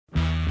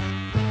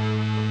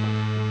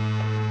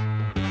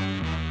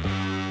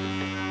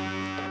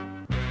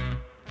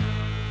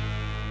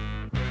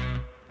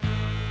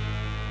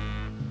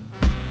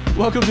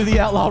Welcome to the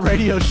Outlaw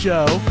Radio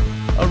Show,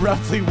 a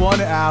roughly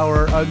 1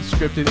 hour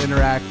unscripted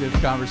interactive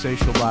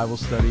conversational Bible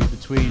study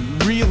between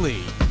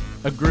really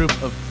a group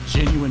of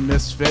genuine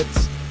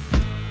misfits,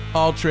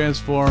 all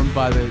transformed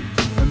by the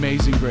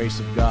amazing grace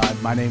of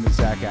God. My name is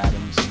Zach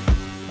Adams.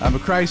 I'm a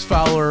Christ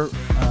follower,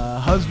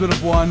 husband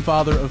of one,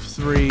 father of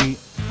three.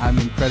 I'm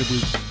incredibly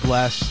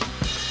blessed,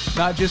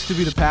 not just to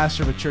be the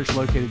pastor of a church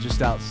located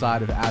just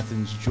outside of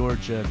Athens,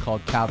 Georgia,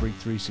 called Calvary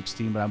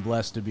 316, but I'm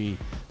blessed to be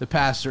the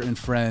pastor and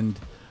friend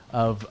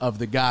of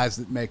the guys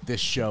that make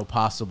this show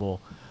possible.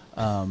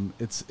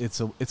 It's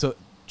a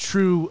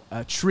true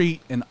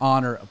treat and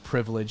honor, a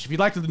privilege. If you'd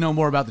like to know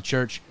more about the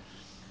church,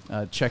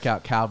 check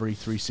out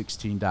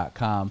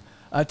calvary316.com.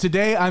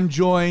 Today I'm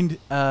joined,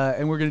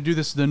 and we're going to do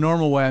this the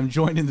normal way. I'm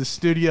joined in the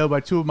studio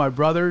by two of my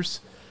brothers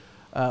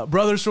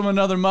from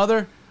another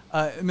mother,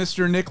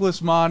 Mr.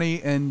 Nicholas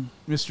Monty and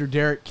Mr.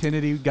 Derek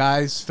Kennedy.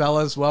 Guys,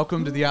 fellas,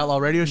 welcome to the Outlaw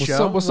Radio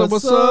Show. What's up?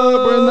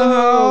 We're in the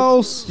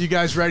house. You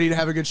guys ready to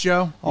have a good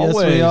show? Always.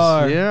 Yes, we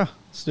are. Yeah,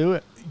 let's do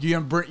it. You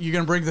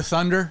gonna bring the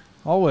thunder?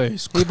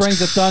 Always. He brings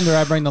the thunder,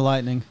 I bring the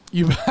lightning.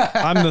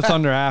 I'm the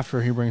thunder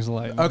after he brings the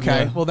lightning.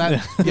 Okay, Yeah. well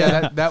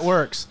that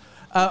works.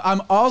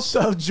 I'm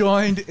also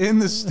joined in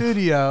the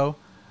studio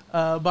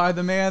by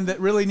the man that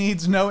really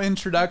needs no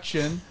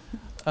introduction,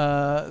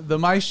 the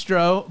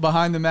maestro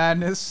behind the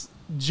madness,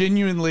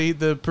 genuinely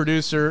the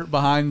producer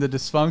behind the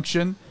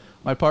dysfunction,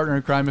 my partner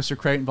in crime, Mr.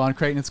 Creighton Vaughn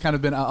Creighton. It's kind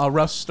of been a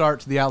rough start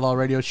to the Outlaw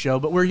Radio Show,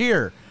 but we're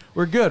here.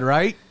 We're good,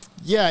 right?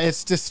 Yeah,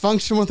 it's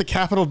dysfunction with a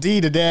capital D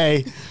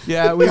today.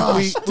 Yeah, we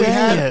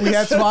dang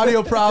had some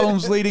audio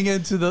problems leading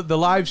into the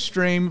live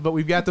stream, but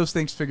we've got those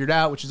things figured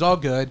out, which is all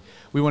good.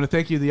 We want to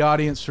thank you, the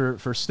audience,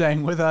 for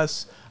staying with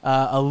us.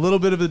 A little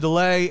bit of a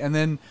delay, and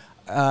then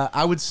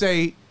I would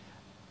say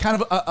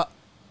kind of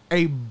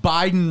a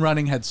Biden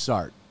running head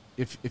start,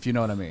 if you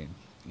know what I mean.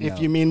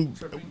 You mean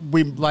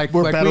we're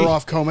better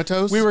off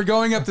comatose? We were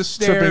going up the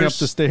stairs. Tripping up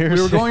the stairs.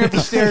 We were going up the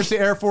stairs to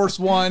Air Force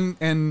One,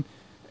 and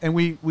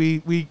we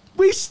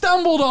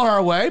stumbled on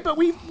our way, but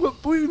we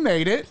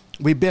made it.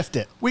 We biffed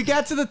it. We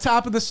got to the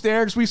top of the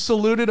stairs. We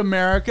saluted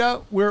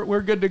America.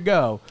 We're good to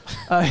go.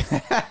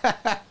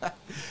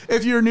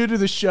 If you're new to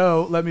the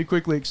show, let me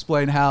quickly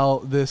explain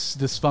how this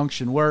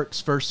dysfunction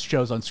works. First,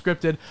 show's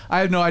unscripted. I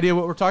have no idea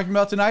what we're talking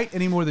about tonight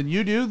any more than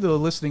you do, the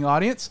listening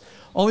audience.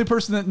 Only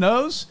person that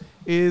knows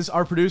is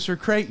our producer,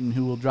 Creighton,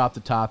 who will drop the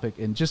topic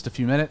in just a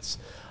few minutes.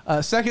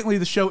 Secondly,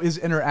 the show is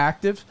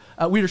interactive.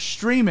 We are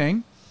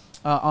streaming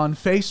on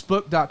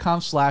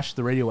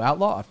Facebook.com/The Radio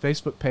Outlaw, a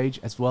Facebook page,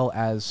 as well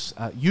as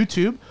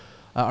YouTube.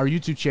 Our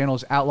YouTube channel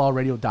is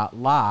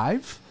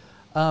outlawradio.live.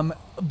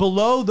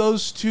 Below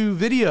those two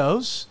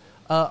videos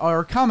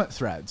are comment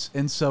threads,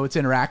 and so it's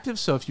interactive.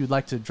 So if you'd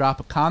like to drop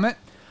a comment,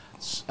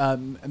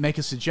 make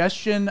a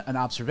suggestion, an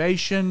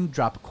observation,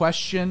 drop a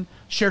question,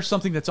 share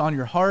something that's on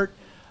your heart,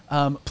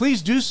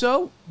 please do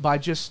so by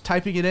just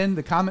typing it in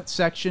the comment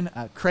section.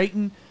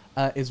 Creighton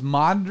is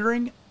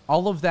monitoring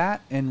all of that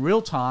in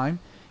real time,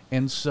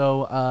 and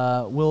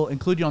so we'll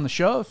include you on the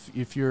show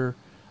if your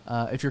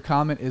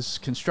comment is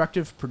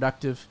constructive,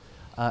 productive,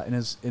 and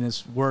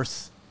is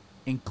worth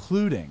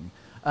including.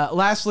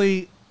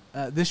 Lastly,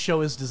 this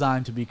show is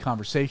designed to be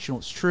conversational.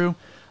 It's true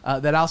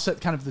that I'll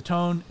set kind of the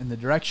tone and the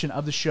direction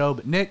of the show,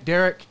 but Nick,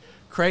 Derek,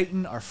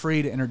 Creighton are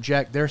free to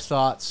interject their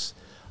thoughts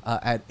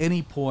at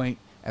any point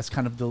as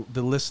kind of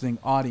the listening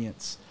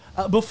audience.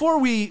 Before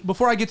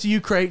I get to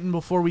you, Creighton,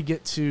 before we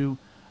get to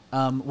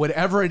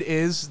whatever it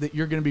is that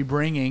you're going to be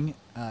bringing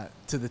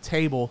to the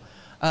table,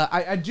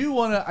 I do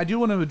want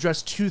to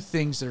address two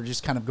things that are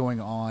just kind of going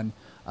on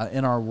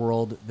in our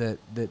world that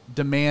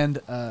demand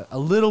a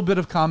little bit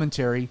of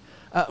commentary.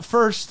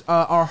 First,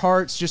 our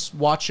hearts just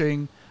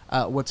watching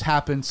what's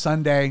happened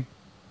Sunday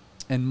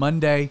and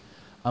Monday.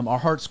 Our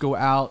hearts go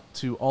out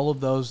to all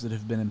of those that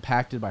have been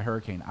impacted by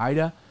Hurricane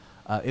Ida.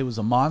 It was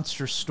a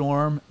monster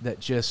storm that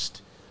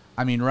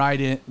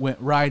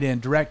went right in,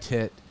 direct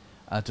hit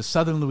to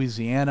southern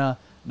Louisiana,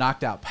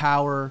 knocked out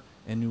power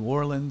in New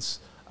Orleans.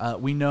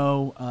 We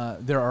know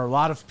there are a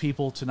lot of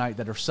people tonight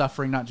that are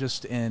suffering, not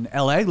just in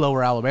L.A.,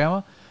 lower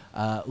Alabama,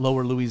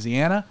 lower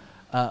Louisiana,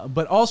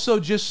 but also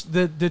just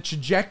the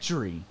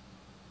trajectory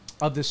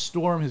of this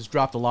storm has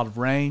dropped a lot of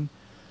rain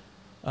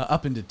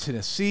up into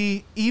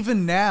Tennessee.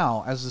 Even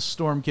now, as the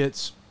storm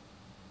gets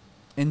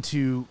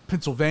into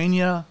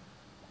Pennsylvania,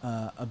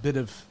 a bit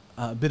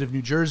of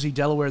New Jersey,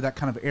 Delaware, that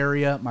kind of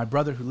area. My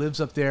brother who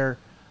lives up there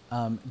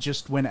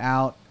just went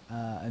out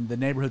in the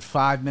neighborhood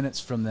 5 minutes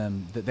from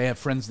them that they have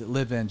friends that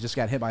live in, just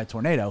got hit by a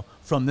tornado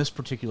from this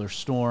particular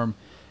storm.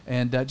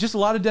 And just a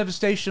lot of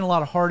devastation, a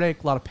lot of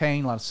heartache, a lot of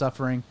pain, a lot of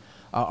suffering.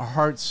 Our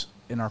hearts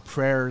and our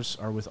prayers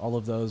are with all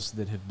of those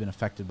that have been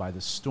affected by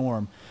this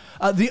storm.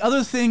 The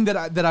other thing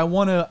that I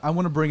want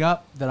to bring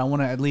up, that I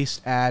want to at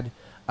least add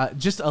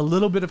just a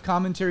little bit of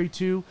commentary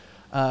to.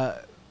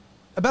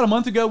 About a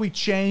month ago, we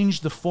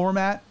changed the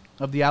format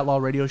of the Outlaw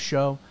Radio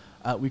Show.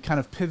 We kind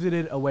of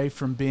pivoted away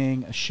from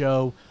being a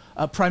show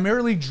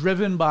primarily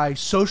driven by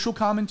social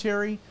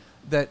commentary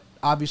that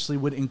obviously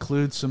would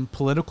include some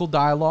political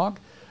dialogue.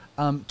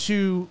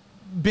 to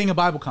being a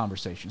Bible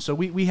conversation. So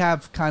we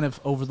have kind of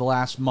over the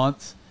last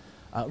month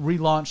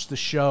relaunched the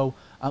show.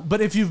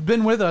 But if you've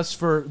been with us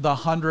for the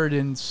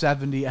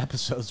 170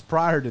 episodes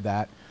prior to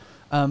that,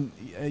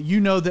 you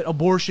know that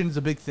abortion is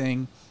a big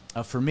thing.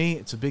 For me,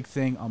 it's a big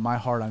thing on my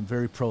heart. I'm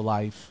very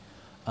pro-life.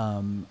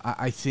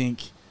 I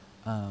think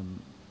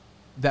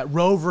that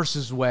Roe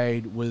versus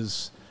Wade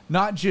was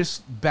not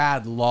just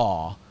bad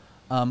law,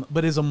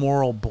 but is a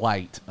moral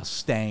blight, a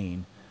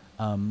stain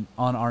on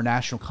our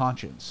national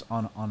conscience,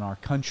 on our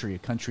country, a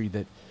country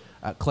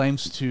that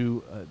claims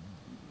to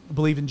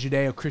believe in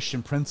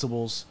Judeo-Christian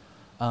principles.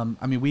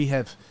 I mean,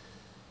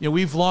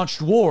 we've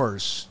launched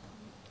wars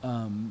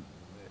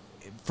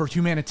for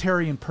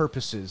humanitarian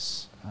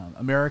purposes.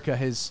 America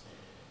has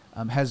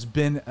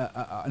been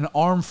an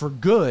arm for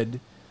good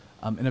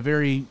in a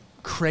very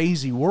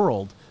crazy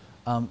world,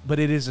 but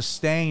it is a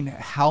stain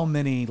how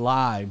many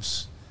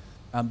lives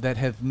that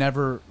have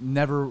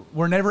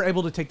were never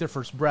able to take their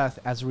first breath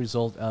as a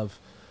result of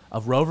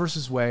Roe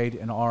versus Wade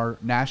and our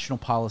national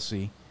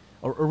policy,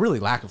 or really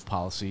lack of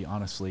policy,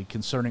 honestly,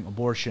 concerning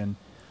abortion.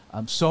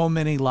 So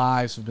many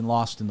lives have been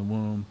lost in the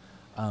womb.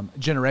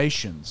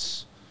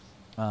 Generations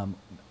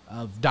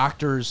of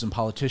doctors and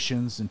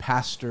politicians and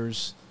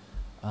pastors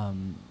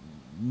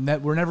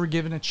were never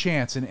given a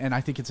chance, and I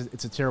think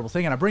it's a terrible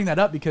thing. And I bring that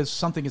up because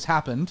something has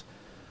happened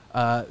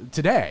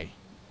today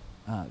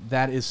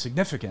that is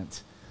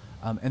significant,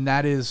 and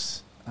that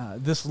is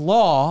this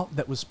law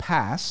that was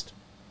passed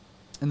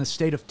in the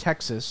state of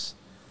Texas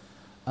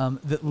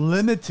that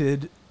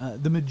limited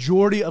the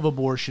majority of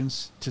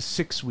abortions to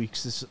 6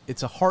 weeks.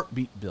 It's a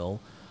heartbeat bill.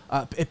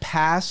 It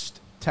passed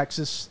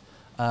Texas,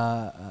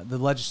 the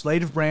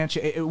legislative branch.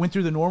 It went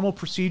through the normal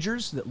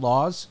procedures that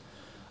laws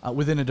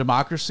within a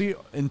democracy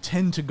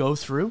intend to go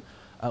through,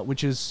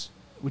 which is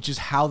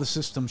how the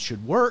system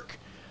should work.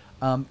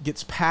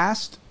 Gets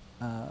passed,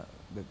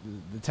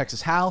 the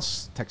Texas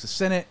House, Texas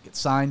Senate, gets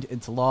signed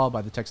into law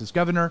by the Texas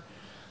governor.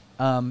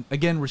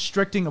 Again,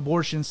 restricting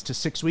abortions to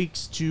 6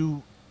 weeks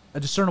to a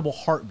discernible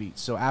heartbeat.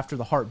 So after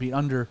the heartbeat,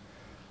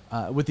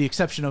 with the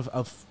exception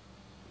of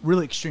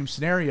really extreme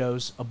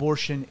scenarios,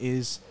 abortion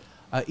is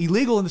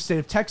illegal in the state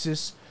of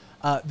Texas.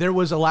 There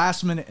was a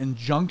last-minute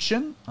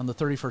injunction on the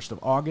 31st of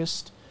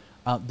August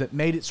that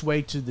made its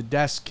way to the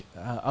desk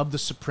of the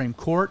Supreme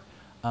Court,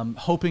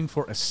 hoping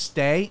for a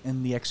stay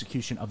in the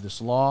execution of this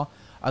law.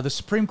 The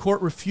Supreme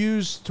Court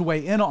refused to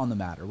weigh in on the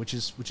matter, which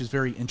is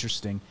very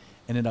interesting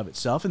in and of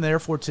itself. And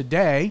therefore,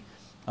 today,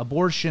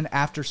 abortion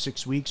after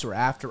 6 weeks or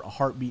after a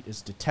heartbeat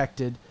is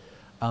detected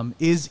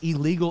is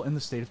illegal in the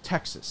state of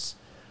Texas.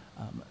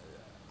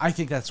 I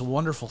think that's a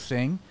wonderful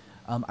thing.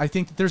 I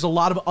think that there's a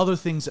lot of other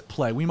things at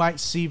play. We might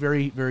see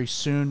very, very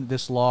soon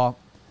this law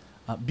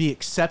be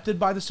accepted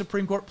by the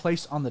Supreme Court,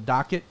 placed on the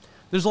docket.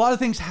 There's a lot of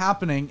things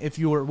happening if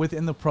you are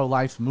within the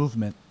pro-life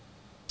movement.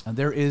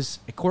 There is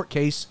a court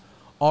case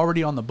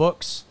already on the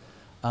books,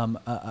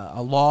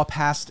 a law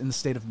passed in the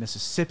state of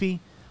Mississippi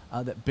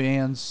that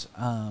bans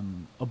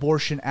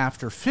abortion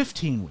after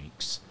 15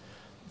 weeks.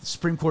 The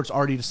Supreme Court's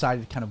already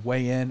decided to kind of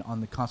weigh in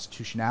on the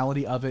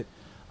constitutionality of it.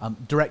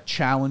 Direct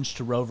challenge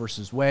to Roe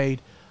versus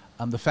Wade.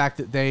 The fact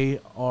that they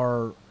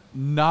are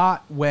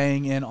not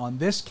weighing in on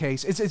this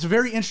case, it's a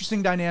very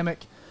interesting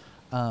dynamic.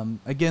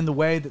 Again, the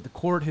way that the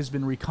court has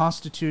been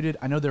reconstituted.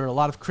 I know there are a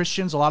lot of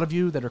Christians, a lot of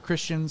you that are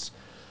Christians,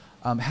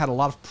 had a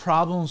lot of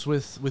problems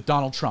with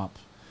Donald Trump.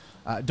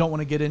 Don't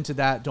want to get into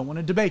that. Don't want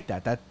to debate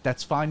that.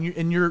 That's fine.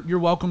 You're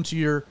welcome to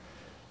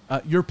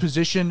your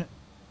position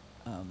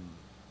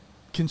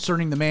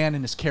concerning the man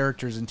and his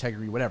character's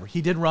integrity, whatever.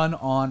 He did run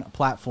on a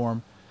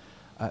platform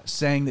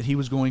saying that he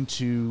was going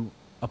to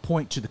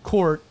appoint to the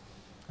court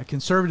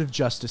conservative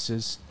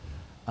justices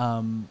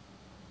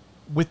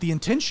with the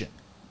intention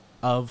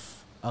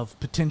of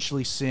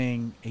potentially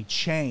seeing a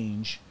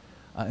change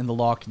in the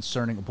law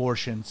concerning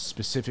abortion,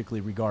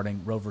 specifically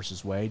regarding Roe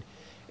versus Wade.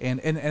 And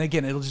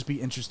again, it'll just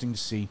be interesting to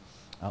see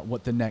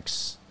what the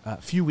next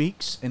few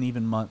weeks and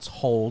even months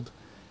hold.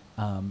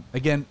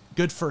 Again,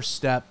 good first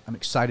step. I'm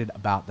excited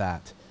about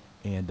that,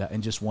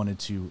 and just wanted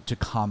to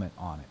comment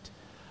on it.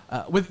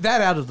 With that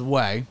out of the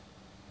way,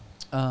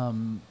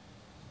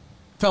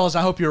 fellas,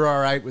 I hope you're all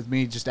right with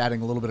me just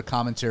adding a little bit of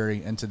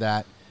commentary into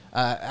that.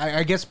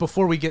 I guess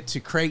before we get to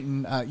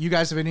Creighton, you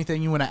guys have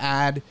anything you want to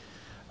add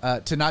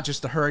to not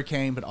just the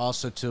hurricane, but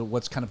also to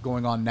what's kind of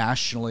going on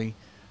nationally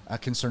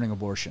concerning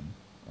abortion?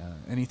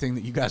 Anything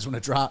that you guys want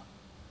to drop?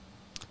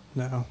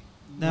 No,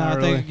 I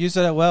think you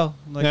said it well.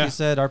 Like Yeah. you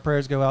said, our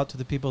prayers go out to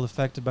the people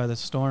affected by this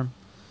storm.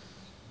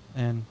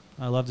 And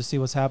I love to see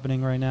what's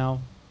happening right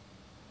now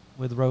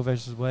with Roe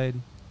versus Wade.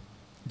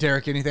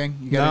 Derek, anything?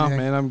 You got No, anything?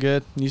 man, I'm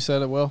good. You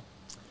said it well.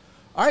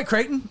 All right,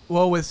 Creighton.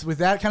 Well, with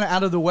that kind of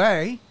out of the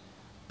way,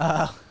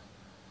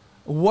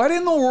 what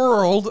in the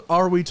world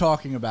are we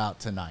talking about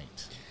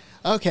tonight?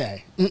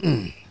 Okay.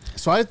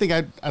 So I think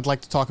I'd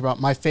like to talk about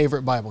my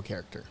favorite Bible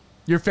character.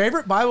 Your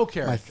favorite Bible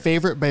character? My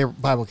favorite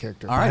Bible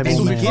character. All right, and this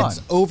will he be gets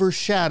fun.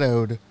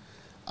 overshadowed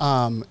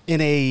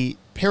in a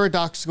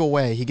paradoxical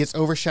way. He gets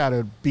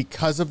overshadowed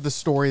because of the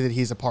story that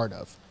he's a part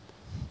of.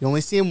 You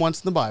only see him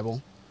once in the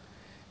Bible,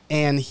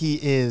 and he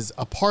is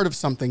a part of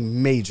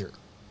something major.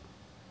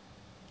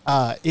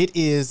 It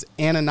is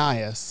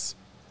Ananias,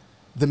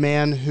 the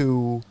man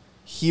who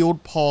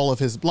healed Paul of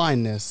his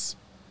blindness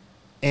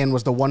and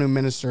was the one who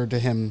ministered to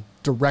him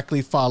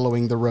directly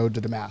following the road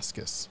to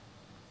Damascus.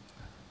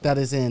 That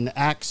is in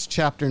Acts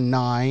chapter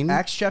 9.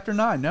 Acts chapter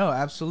 9. No,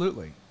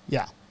 absolutely.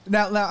 Yeah.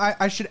 Now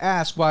I should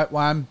ask why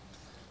I'm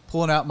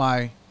pulling out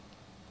my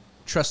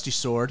trusty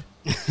sword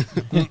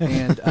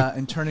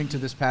and turning to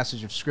this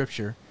passage of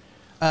Scripture.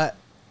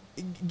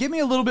 Give me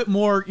a little bit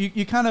more.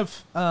 You kind of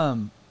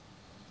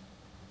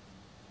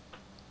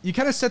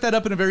set that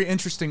up in a very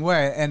interesting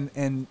way.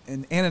 And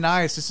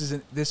Ananias,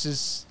 this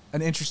is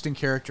an interesting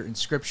character in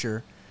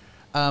Scripture.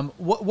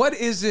 What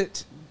is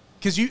it?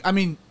 Because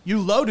you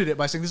loaded it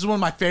by saying this is one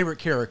of my favorite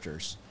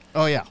characters.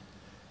 Oh, yeah.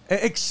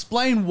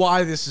 Explain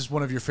why this is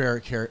one of your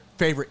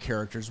favorite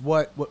characters.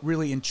 What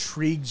really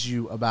intrigues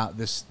you about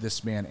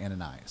this man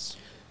Ananias?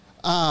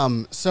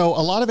 So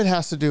a lot of it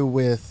has to do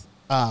with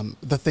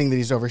the thing that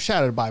he's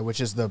overshadowed by, which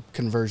is the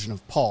conversion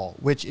of Paul.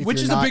 Which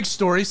is a big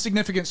story,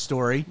 significant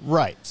story.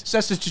 Right.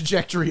 Sets the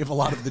trajectory of a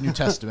lot of the New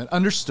Testament.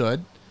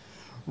 Understood.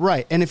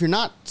 Right. And if you're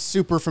not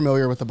super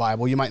familiar with the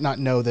Bible, you might not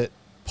know that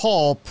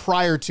Paul,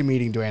 prior to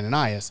meeting to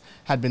Ananias,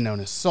 had been known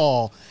as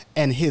Saul,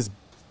 and his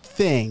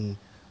thing,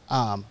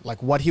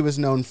 like what he was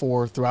known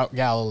for throughout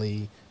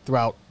Galilee,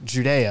 throughout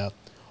Judea,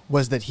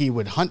 was that he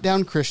would hunt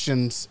down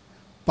Christians,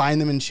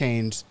 bind them in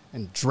chains,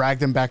 and drag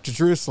them back to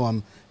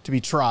Jerusalem to be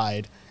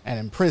tried and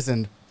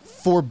imprisoned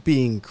for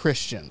being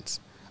Christians.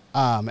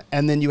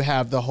 And then you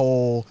have the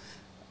whole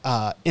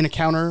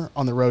encounter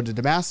on the road to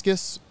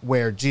Damascus,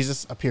 where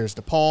Jesus appears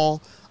to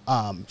Paul,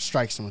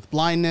 strikes him with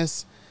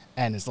blindness,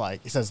 and is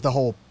like, he says the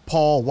whole,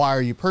 Paul, why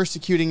are you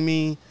persecuting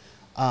me?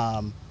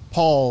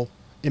 Paul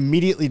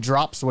immediately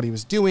drops what he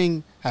was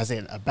doing, has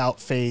an about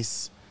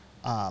face,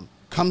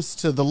 comes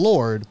to the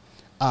Lord,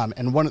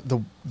 and one of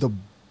the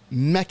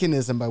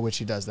mechanism by which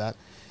he does that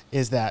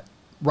is that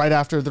right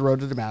after the road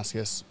to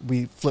Damascus,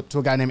 we flip to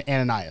a guy named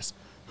Ananias,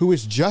 who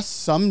is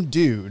just some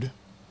dude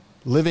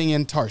living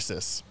in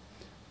Tarsus.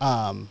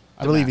 I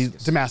believe he's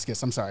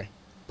Damascus. I'm sorry.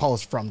 Paul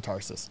is from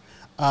Tarsus,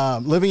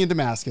 living in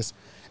Damascus,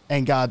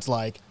 and God's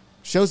like,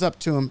 shows up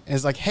to him and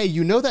is like, hey,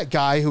 you know that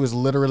guy who is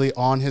literally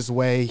on his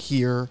way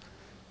here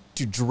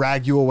to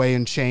drag you away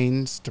in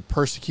chains, to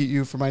persecute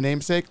you for my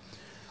name's sake?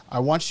 I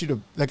want you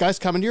to, that guy's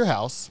coming to your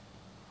house.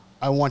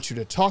 I want you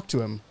to talk to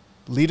him,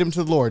 lead him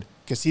to the Lord,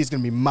 because he's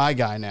going to be my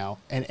guy now.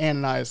 And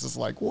Ananias is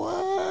like,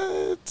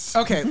 what?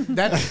 Okay,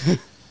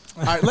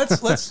 all right.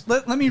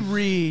 Let me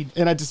read.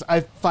 And I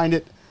find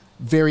it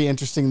very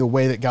interesting the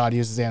way that God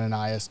uses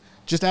Ananias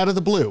just out of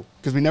the blue,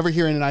 because we never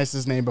hear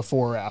Ananias' name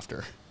before or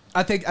after.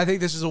 I think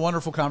this is a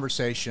wonderful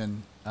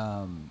conversation,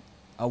 a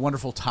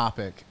wonderful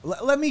topic.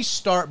 Let me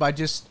start by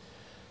just,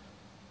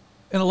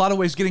 in a lot of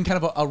ways, getting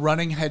kind of a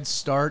running head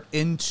start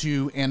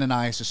into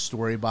Ananias'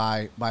 story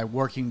by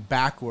working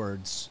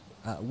backwards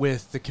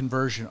with the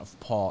conversion of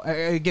Paul.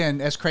 Again,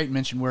 as Creighton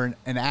mentioned, we're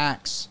in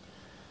Acts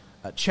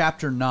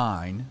chapter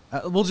 9.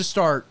 We'll just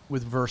start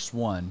with verse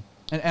 1.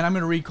 And I'm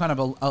going to read kind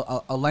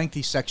of a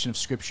lengthy section of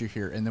Scripture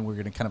here, and then we're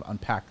going to kind of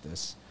unpack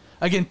this.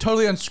 Again,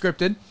 totally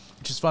unscripted,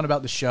 which is fun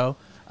about the show.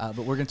 But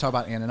we're going to talk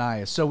about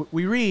Ananias. So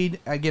we read,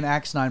 again,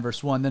 Acts 9,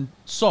 verse 1. Then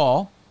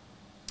Saul,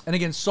 and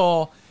again,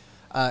 Saul,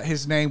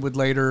 his name would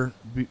later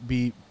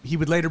be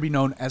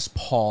known as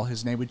Paul.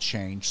 His name would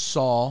change.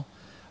 Saul,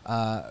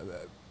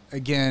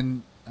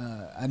 again,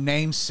 a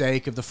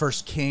namesake of the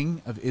first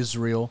king of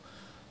Israel.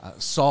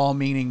 Saul,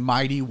 meaning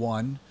mighty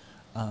one,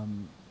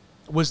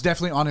 was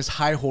definitely on his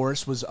high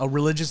horse, was a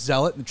religious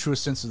zealot in the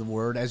truest sense of the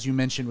word. As you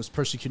mentioned, was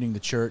persecuting the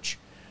church.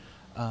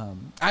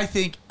 I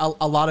think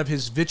a lot of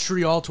his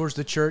vitriol towards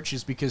the church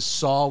is because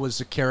Saul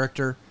was a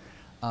character.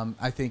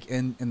 I think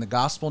in the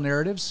gospel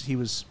narratives, he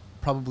was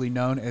probably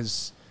known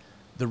as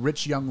the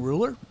rich young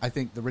ruler. I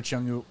think the rich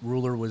young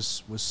ruler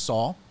was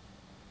Saul.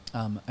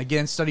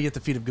 Again, studied at the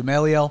feet of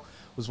Gamaliel,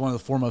 was one of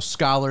the foremost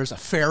scholars, a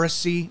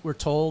Pharisee, we're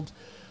told.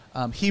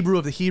 Hebrew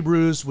of the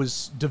Hebrews,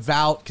 was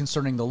devout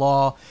concerning the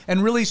law,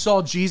 and really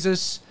saw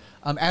Jesus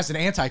as an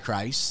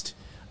antichrist,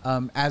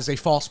 as a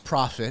false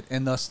prophet,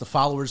 and thus the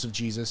followers of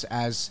Jesus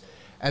as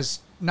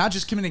not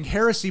just committing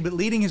heresy, but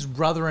leading his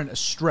brethren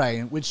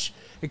astray, which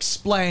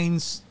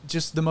explains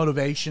just the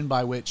motivation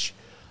by which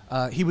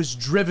he was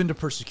driven to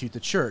persecute the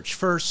church.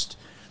 First,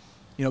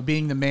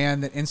 being the man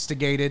that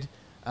instigated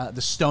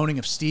the stoning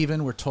of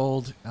Stephen. We're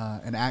told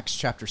in Acts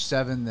chapter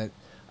 7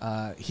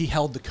 that he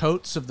held the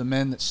coats of the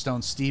men that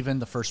stoned Stephen,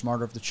 the first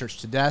martyr of the church,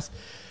 to death.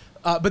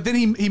 But then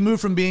he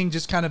moved from being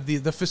just kind of the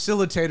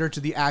facilitator to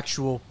the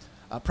actual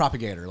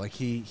propagator. Like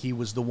he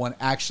was the one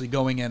actually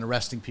going in,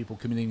 arresting people,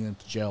 committing them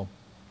to jail.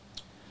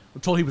 We're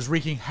told he was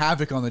wreaking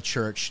havoc on the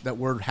church. That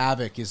word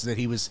havoc is that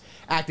he was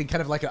acting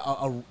kind of like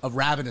a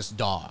ravenous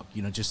dog,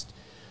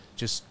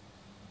 just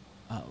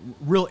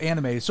real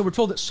animated. So we're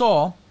told that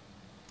Saul,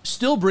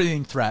 still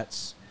breathing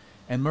threats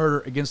and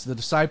murder against the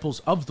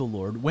disciples of the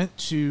Lord, went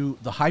to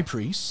the high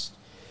priest,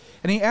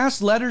 and he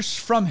asked letters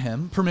from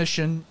him,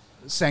 permission,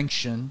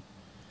 sanction,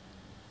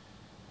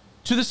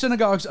 to the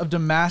synagogues of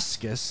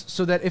Damascus,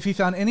 so that if he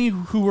found any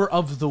who were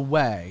of the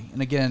way,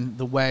 and again,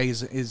 the way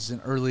was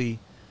an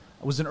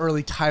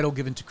early title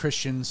given to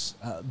Christians,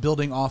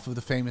 building off of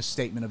the famous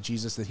statement of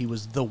Jesus that he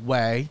was the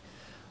way,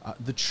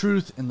 the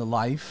truth, and the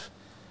life,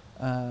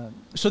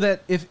 so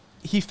that if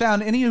he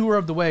found any who were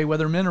of the way,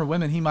 whether men or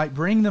women, he might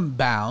bring them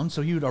bound.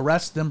 So he would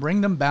arrest them,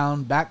 bring them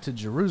bound back to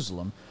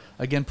Jerusalem,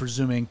 again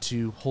presuming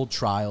to hold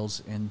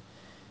trials and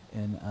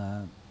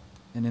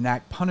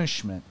enact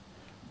punishment.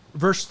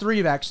 Verse 3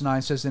 of Acts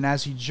 9 says, "And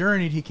as he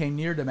journeyed, he came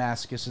near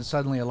Damascus, and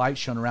suddenly a light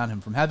shone around him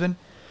from heaven.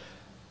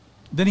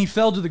 Then he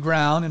fell to the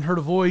ground and heard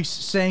a voice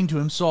saying to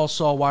him, 'Saul,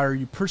 Saul, why are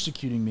you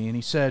persecuting me?' And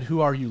he said,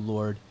 'Who are you,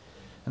 Lord?'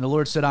 And the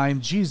Lord said, 'I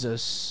am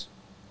Jesus,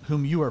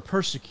 whom you are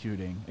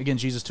persecuting.'" Again,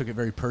 Jesus took it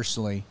very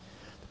personally.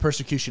 The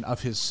persecution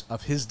of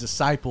his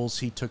disciples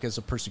he took as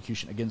a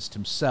persecution against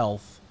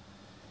himself.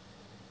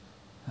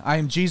 "I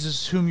am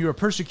Jesus, whom you are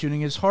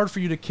persecuting. It is hard for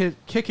you to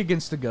kick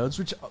against the goads,"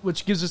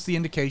 which gives us the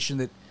indication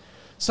that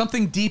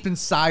something deep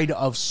inside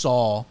of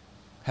Saul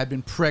had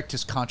been pricked.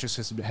 His conscience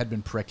had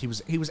been pricked.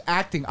 He was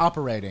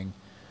operating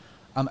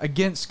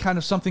against kind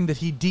of something that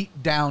he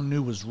deep down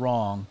knew was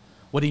wrong,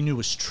 what he knew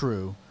was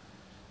true.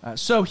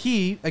 So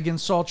he, again,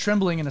 Saul,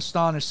 trembling and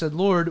astonished, said,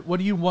 "Lord, what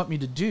do you want me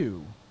to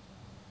do?"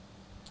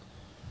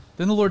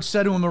 Then the Lord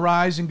said to him,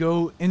 "Arise and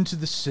go into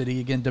the city,"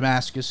 again,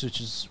 Damascus, which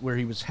is where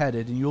he was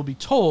headed, "and you will be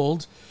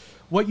told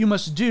what you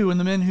must do." And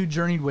the men who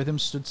journeyed with him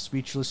stood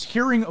speechless,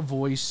 hearing a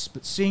voice,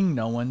 but seeing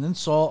no one. Then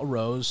Saul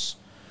arose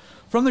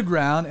from the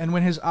ground, and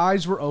when his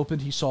eyes were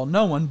opened, he saw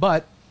no one,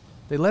 but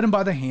they led him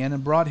by the hand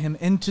and brought him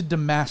into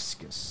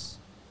Damascus.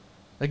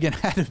 Again,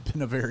 had it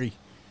been a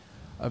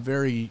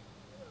very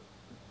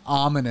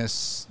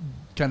ominous,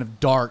 kind of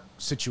dark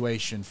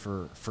situation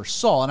for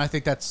Saul. And I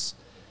think that's,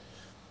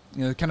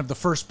 kind of the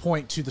first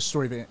point to the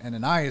story of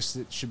Ananias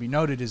that should be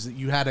noted is that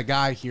you had a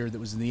guy here that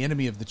was the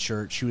enemy of the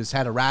church who has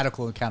had a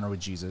radical encounter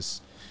with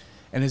Jesus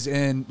and is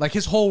in, like,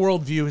 his whole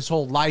worldview, his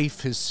whole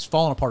life has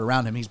fallen apart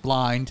around him. He's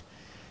blind.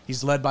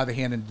 He's led by the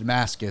hand into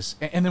Damascus.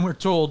 And then we're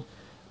told,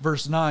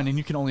 verse 9, and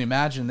you can only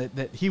imagine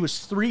that he was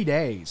 3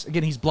 days,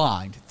 again, he's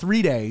blind,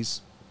 3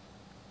 days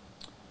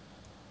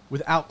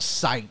without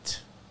sight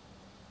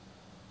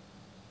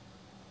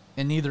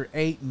and neither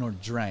ate nor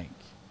drank.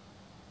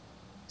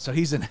 So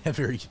he's in a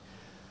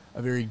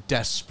very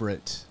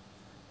desperate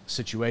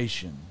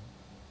situation.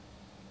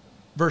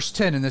 Verse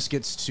 10, and this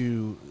gets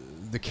to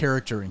the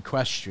character in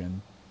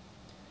question.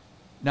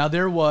 "Now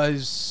there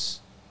was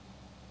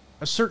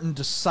a certain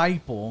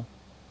disciple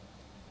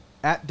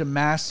at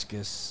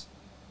Damascus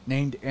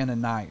named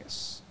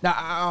Ananias." Now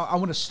I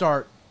want to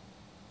start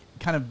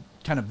kind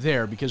of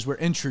there, because we're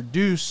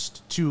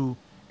introduced to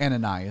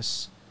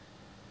Ananias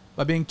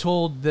by being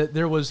told that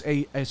there was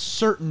a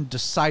certain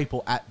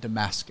disciple at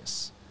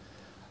Damascus,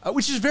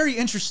 which is very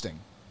interesting.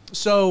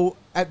 So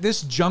at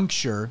this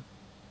juncture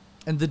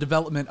in the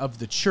development of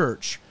the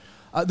church,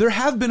 there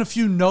have been a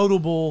few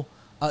notable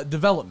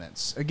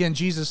developments. Again,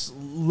 Jesus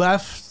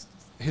left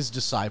his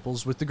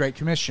disciples with the Great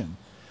Commission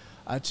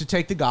to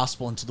take the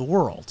gospel into the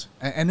world.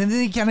 And then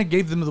he kind of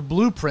gave them the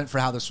blueprint for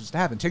how this was to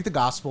happen. Take the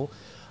gospel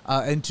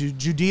into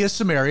Judea,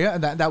 Samaria,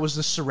 and that was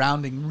the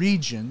surrounding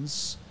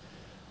regions,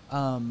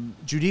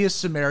 Judea,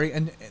 Samaria,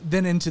 and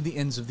then into the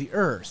ends of the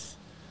earth.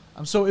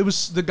 So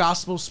the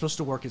gospel was supposed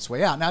to work its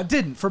way out. Now, it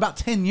didn't for about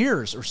 10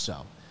 years or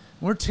so.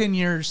 We're 10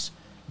 years,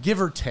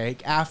 give or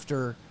take,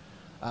 after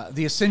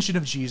the ascension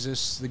of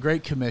Jesus, the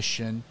Great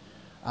Commission,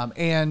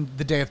 and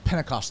the day of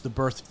Pentecost, the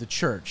birth of the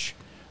church.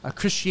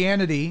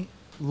 Christianity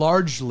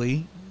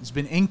largely has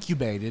been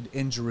incubated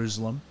in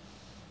Jerusalem,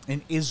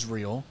 in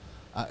Israel,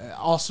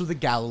 also the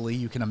Galilee,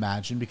 you can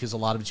imagine, because a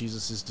lot of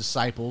Jesus'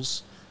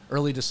 disciples,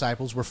 early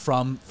disciples, were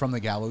from the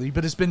Galilee,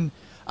 but it's been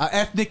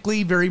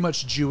ethnically very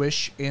much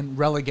Jewish and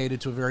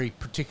relegated to a very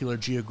particular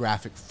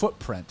geographic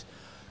footprint,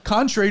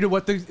 contrary to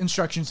what the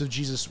instructions of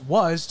Jesus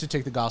was to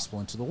take the gospel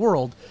into the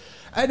world.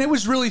 And it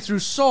was really through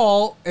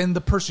Saul and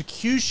the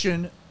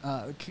persecution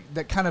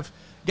that kind of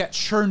got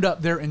churned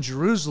up there in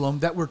Jerusalem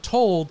that we're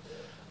told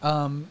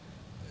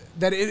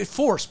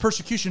that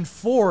persecution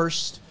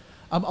forced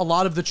a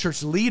lot of the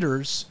church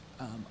leaders,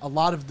 a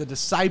lot of the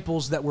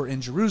disciples that were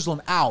in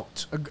Jerusalem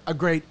out. A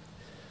great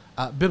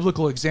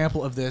biblical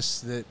example of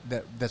this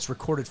that's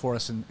recorded for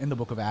us in the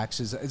book of Acts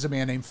is a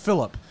man named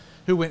Philip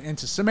who went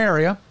into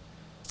Samaria.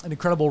 An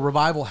incredible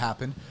revival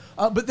happened.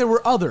 But there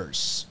were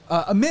others,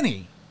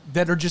 many,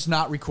 that are just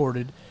not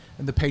recorded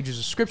in the pages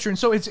of Scripture. And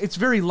so it's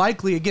very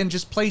likely, again,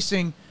 just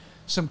placing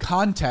some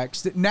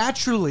context, that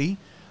naturally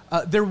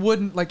there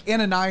wouldn't, like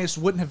Ananias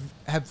wouldn't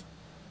have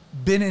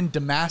been in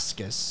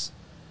Damascus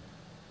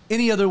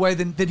any other way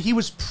than he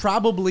was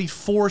probably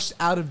forced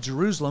out of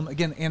Jerusalem.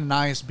 Again,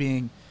 Ananias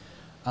being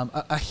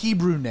a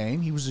Hebrew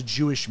name, he was a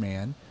Jewish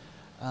man,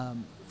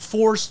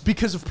 forced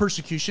because of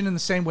persecution in the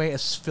same way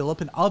as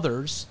Philip and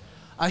others.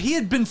 He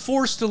had been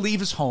forced to leave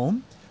his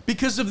home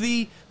because of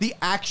the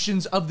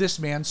actions of this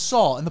man,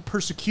 Saul, and the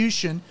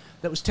persecution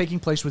that was taking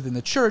place within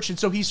the church. And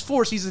so he's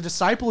forced. He's a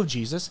disciple of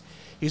Jesus.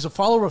 He's a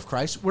follower of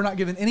Christ. We're not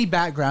given any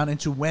background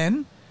into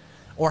when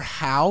or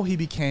how he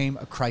became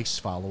a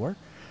Christ follower.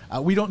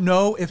 We don't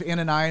know if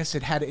Ananias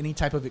had any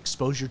type of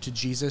exposure to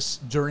Jesus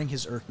during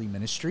his earthly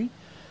ministry.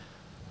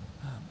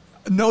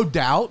 No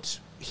doubt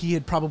he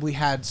had probably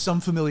had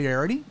some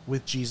familiarity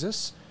with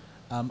Jesus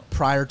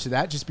prior to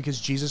that, just because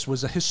Jesus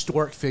was a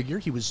historic figure.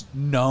 He was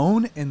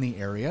known in the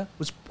area,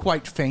 was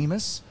quite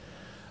famous.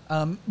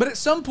 But at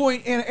some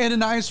point,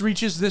 Ananias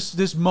reaches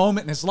this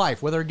moment in his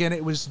life, whether, again,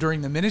 it was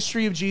during the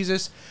ministry of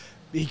Jesus.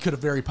 He could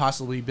have very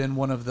possibly been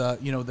one of the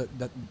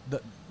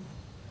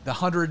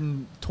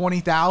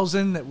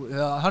 120,000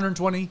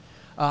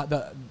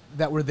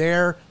 that were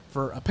there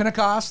for a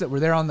Pentecost, that were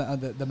there on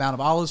the Mount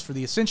of Olives for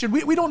the Ascension.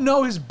 We don't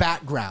know his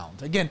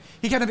background. Again,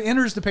 he kind of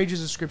enters the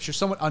pages of Scripture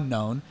somewhat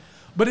unknown,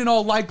 but in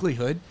all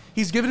likelihood,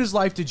 he's given his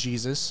life to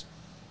Jesus.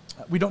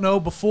 We don't know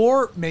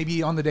before,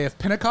 maybe on the day of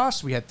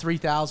Pentecost, we had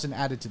 3,000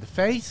 added to the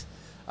faith.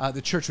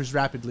 The church was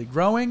rapidly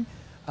growing.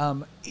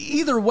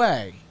 Either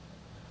way,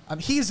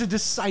 he is a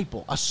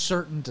disciple, a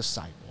certain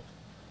disciple.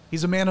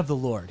 He's a man of the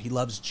Lord. He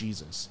loves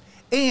Jesus.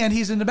 And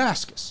he's in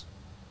Damascus.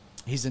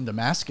 He's in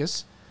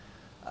Damascus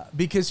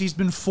because he's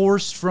been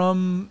forced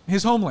from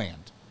his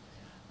homeland.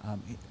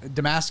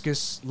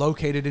 Damascus,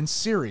 located in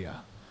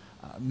Syria,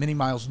 many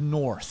miles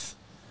north.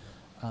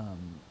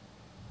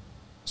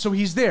 So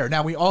he's there.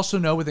 Now, we also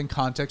know within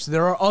context,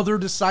 there are other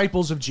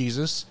disciples of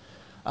Jesus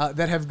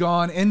that have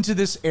gone into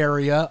this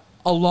area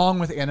along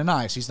with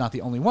Ananias. He's not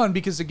the only one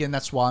because, again,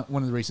 that's one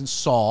of the reasons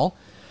Saul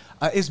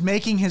is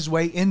making his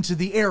way into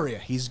the area.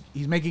 He's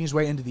making his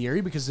way into the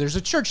area because there's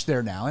a church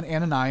there now, and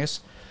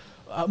Ananias,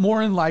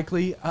 more than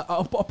likely,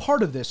 a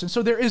part of this. And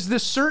so there is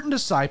this certain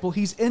disciple.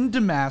 He's in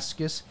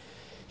Damascus.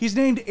 He's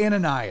named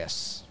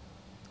Ananias.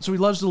 So he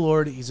loves the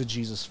Lord. He's a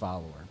Jesus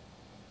follower.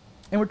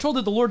 And we're told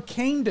that the Lord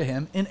came to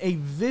him in a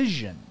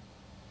vision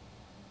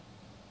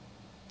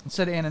and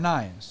said,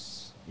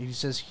 Ananias. He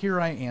says, "Here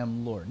I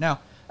am, Lord."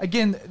 Now,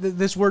 again,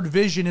 this word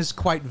vision is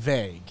quite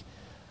vague.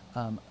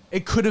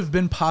 It could have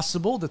been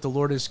possible that the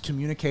Lord is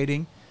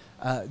communicating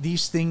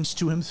these things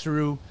to him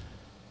through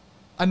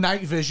a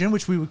night vision,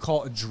 which we would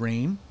call a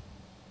dream.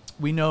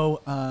 We know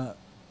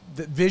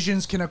that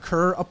visions can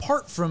occur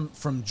apart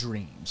from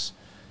dreams.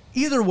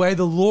 Either way,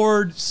 the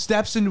Lord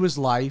steps into his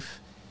life.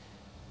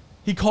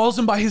 He calls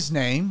him by his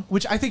name,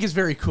 which I think is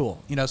very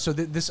cool. So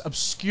this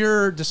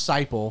obscure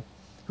disciple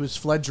who has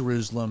fled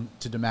Jerusalem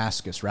to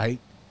Damascus, right?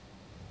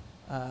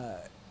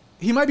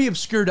 He might be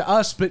obscure to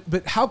us,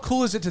 but how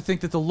cool is it to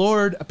think that the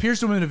Lord appears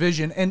to him in a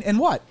vision and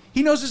what?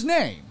 He knows his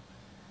name.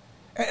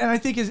 And I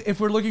think if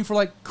we're looking for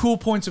like cool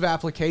points of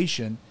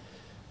application,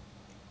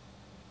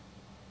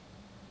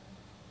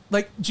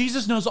 like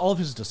Jesus knows all of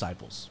his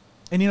disciples,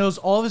 and he knows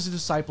all of his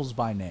disciples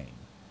by name.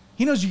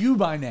 He knows you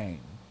by name.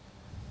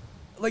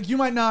 Like, you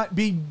might not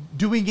be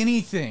doing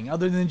anything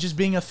other than just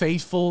being a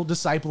faithful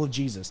disciple of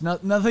Jesus.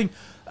 Nothing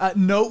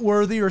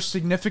noteworthy or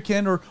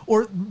significant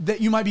or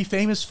that you might be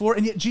famous for,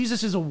 and yet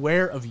Jesus is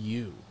aware of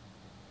you.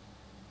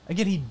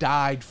 Again, he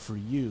died for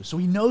you. So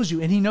he knows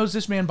you, and he knows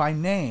this man by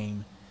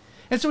name.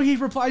 And so he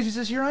replies, he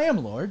says, "Here I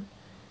am, Lord."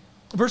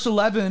 Verse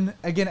 11,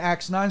 again,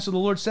 Acts 9, "So the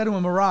Lord said to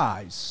him,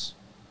 Arise,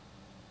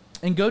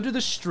 and go to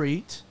the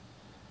street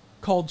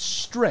called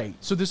Straight."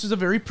 So this is a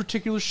very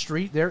particular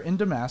street there in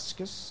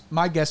Damascus.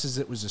 My guess is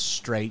it was a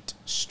straight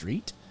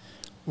street.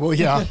 Well,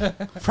 yeah.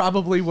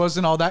 Probably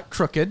wasn't all that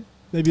crooked.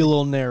 Maybe a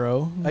little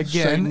narrow.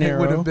 Again, it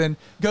would have been,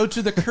 go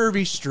to the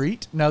curvy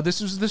street. No, this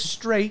was the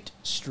straight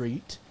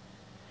street.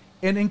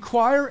 "And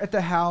inquire at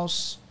the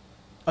house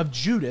of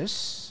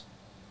Judas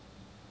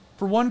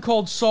for one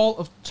called Saul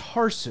of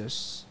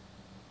Tarsus,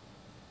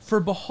 for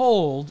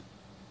behold,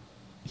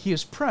 he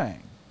is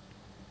praying."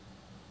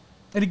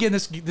 And again,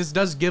 this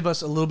does give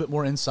us a little bit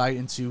more insight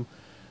into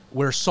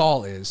where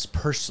Saul is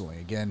personally.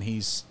 Again,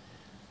 he's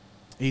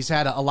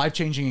had a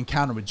life-changing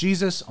encounter with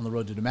Jesus on the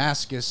road to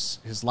Damascus.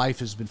 His life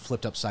has been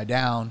flipped upside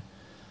down.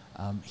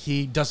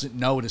 He doesn't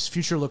know what his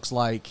future looks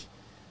like.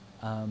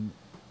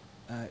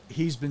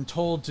 He's been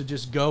told to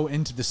just go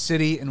into the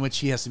city in which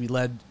he has to be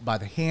led by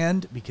the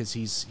hand because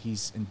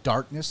he's in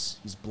darkness.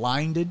 He's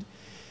blinded.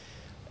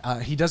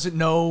 He doesn't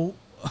know.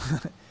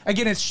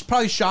 Again, it's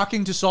probably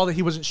shocking to Saul that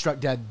he wasn't struck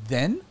dead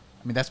then.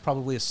 I mean, that's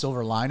probably a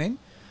silver lining.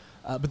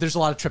 But there's a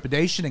lot of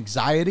trepidation,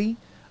 anxiety.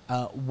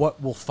 What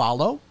will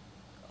follow?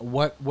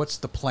 What's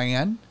the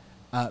plan?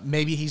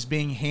 Maybe he's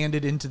being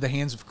handed into the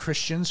hands of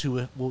Christians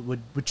who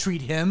would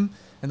treat him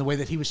in the way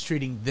that he was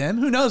treating them.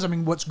 Who knows? I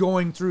mean, what's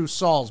going through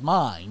Saul's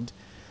mind?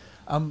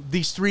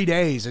 These 3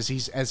 days as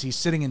he's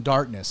sitting in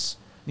darkness,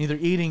 neither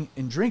eating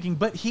and drinking,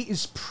 but he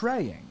is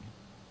praying.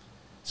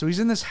 So he's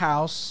in this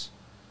house,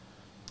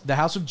 the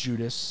house of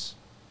Judas.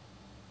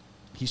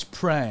 He's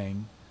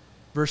praying.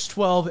 Verse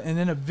 12, and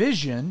in a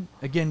vision,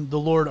 again, the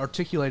Lord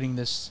articulating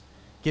this,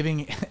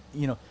 giving,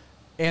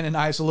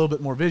 Ananias a little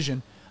bit more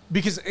vision.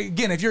 Because,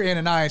 again, if you're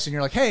Ananias and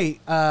you're like, hey,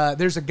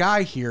 there's a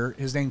guy here,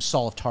 his name's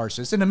Saul of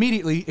Tarsus, and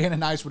immediately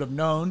Ananias would have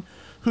known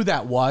who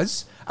that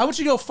was. I want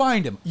you to go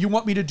find him. You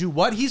want me to do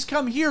what? He's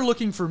come here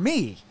looking for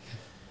me.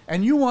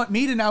 And you want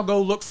me to now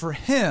go look for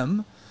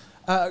him.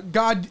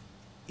 God,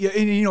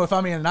 if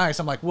I'm Ananias,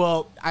 I'm like,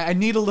 well, I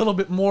need a little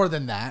bit more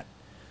than that.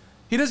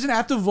 He doesn't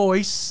have to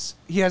voice.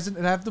 He doesn't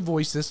have to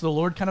voice this. The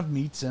Lord kind of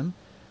meets him.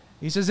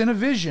 He says in a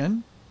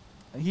vision,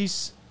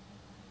 he's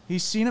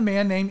seen a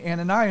man named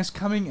Ananias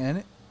coming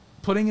in,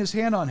 putting his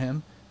hand on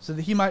him so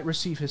that he might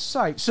receive his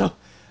sight. So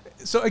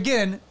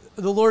again,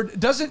 the Lord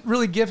doesn't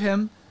really give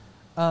him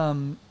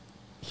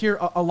here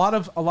a lot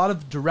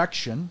of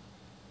direction.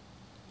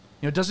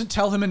 It doesn't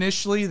tell him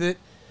initially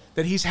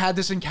that he's had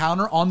this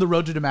encounter on the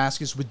road to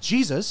Damascus with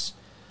Jesus.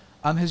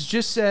 Has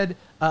just said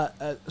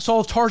Saul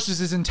of Tarsus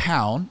is in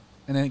town.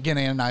 And then again,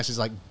 Ananias is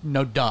like,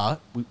 no, duh.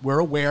 We're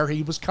aware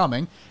he was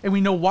coming, and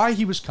we know why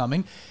he was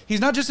coming.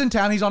 He's not just in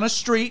town. He's on a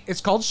street. It's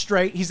called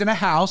Straight. He's in a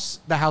house,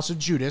 the house of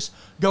Judas.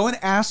 Go and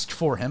ask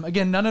for him.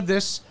 Again, none of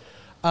this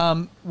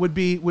would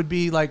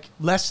be like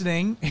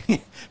lessening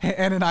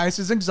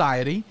Ananias'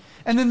 anxiety.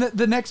 And then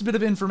the next bit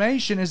of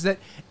information is that,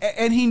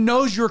 and he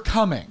knows you're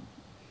coming.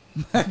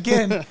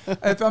 Again,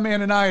 if I'm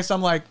Ananias,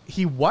 I'm like,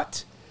 he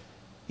what?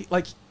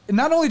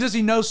 Not only does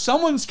he know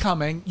someone's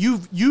coming,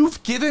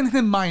 you've given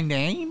him my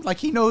name. Like,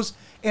 he knows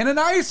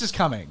Ananias is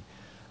coming.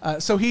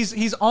 So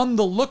he's on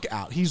the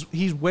lookout.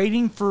 He's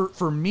waiting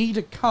for me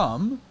to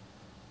come.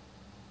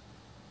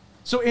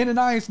 So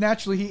Ananias,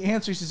 naturally, he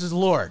answers. He says,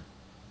 Lord.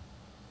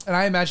 And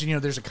I imagine,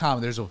 there's a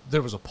comment.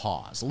 There was a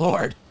pause.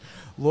 Lord.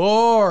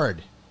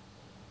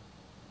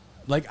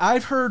 Like,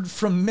 I've heard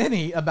from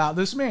many about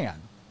this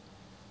man,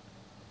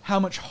 how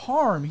much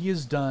harm he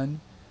has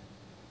done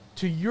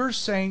to your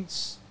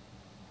saints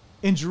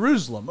in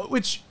Jerusalem,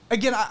 which,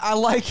 again, I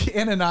like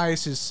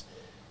Ananias'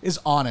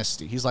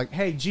 honesty. He's like,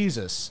 hey,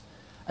 Jesus,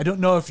 I don't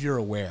know if you're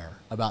aware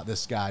about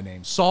this guy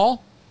named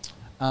Saul.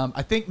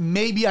 I think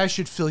maybe I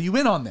should fill you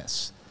in on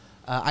this.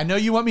 I know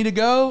you want me to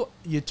go.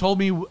 You told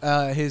me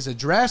his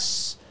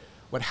address,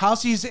 what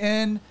house he's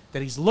in,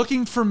 that he's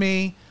looking for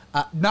me.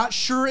 Not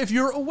sure if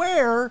you're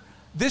aware,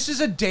 this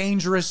is a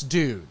dangerous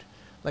dude.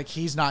 Like,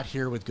 he's not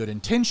here with good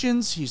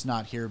intentions. He's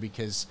not here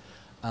because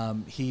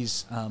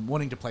he's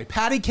wanting to play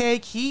patty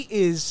cake. He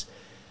is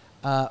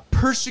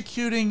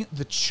persecuting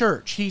the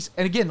church.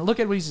 And again, look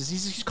at what he says.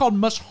 He's called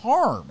much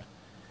harm,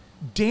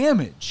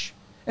 damage.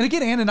 And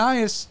again,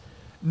 Ananias,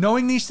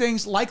 knowing these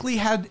things, likely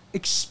had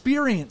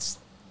experienced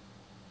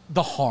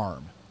the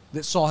harm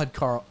that Saul had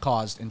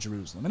caused in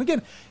Jerusalem. And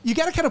again, you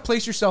got to kind of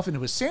place yourself into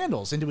his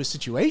sandals, into his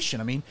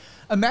situation. I mean,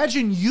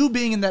 imagine you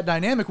being in that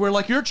dynamic where,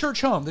 like, your church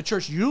home, the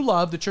church you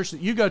love, the church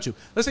that you go to.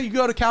 Let's say you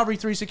go to Calvary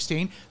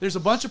 316. There's a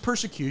bunch of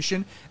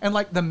persecution, and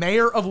like the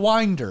mayor of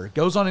Winder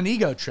goes on an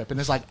ego trip and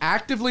is like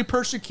actively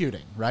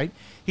persecuting, right?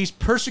 He's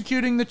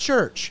persecuting the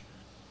church.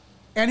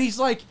 And he's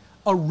like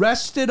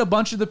arrested a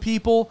bunch of the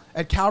people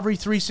at Calvary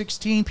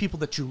 316, people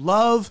that you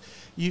love.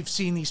 You've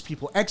seen these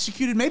people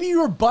executed. Maybe you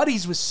were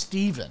buddies with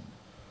Stephen.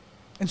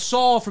 And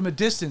Saul, from a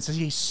distance, as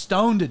he's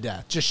stoned to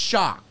death, just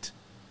shocked.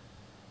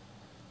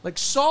 Like,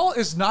 Saul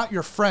is not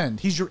your friend.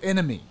 He's your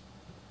enemy.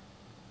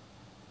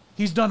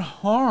 He's done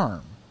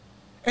harm.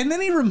 And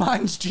then he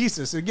reminds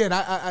Jesus. Again,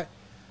 I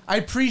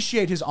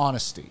appreciate his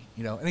honesty.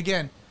 And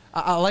again,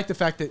 I like the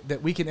fact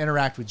that we can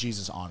interact with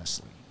Jesus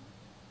honestly.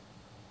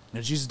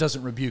 Jesus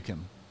doesn't rebuke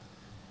him.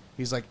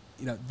 He's like,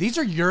 these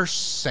are your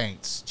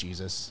saints,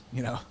 Jesus.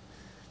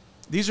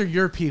 These are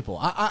your people.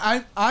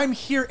 I'm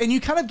here. And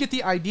you kind of get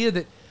the idea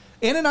that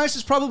Ananias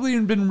has probably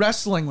been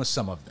wrestling with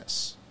some of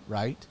this,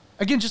 right?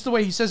 Again, just the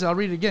way he says it, I'll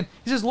read it again.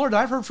 He says, Lord,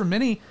 I've heard from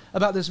many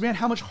about this man,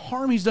 how much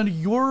harm he's done to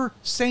your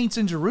saints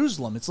in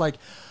Jerusalem. It's like,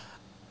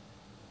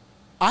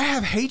 I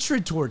have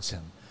hatred towards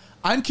him.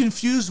 I'm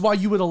confused why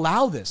you would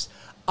allow this.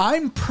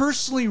 I'm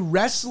personally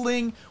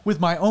wrestling with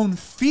my own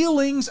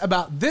feelings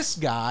about this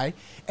guy,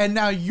 and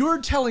now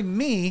you're telling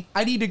me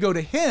I need to go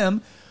to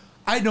him.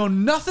 I know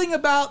nothing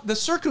about the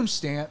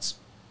circumstance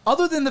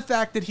other than the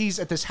fact that he's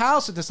at this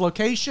house, at this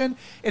location,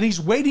 and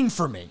he's waiting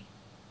for me.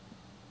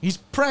 He's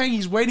praying,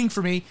 he's waiting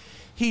for me.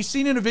 He's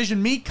seen in a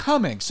vision me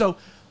coming. So,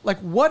 like,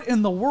 what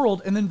in the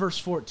world? And then verse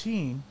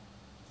 14,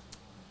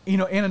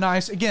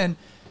 Ananias, again,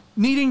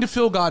 needing to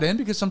fill God in,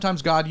 because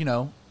sometimes God,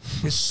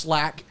 is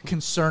slack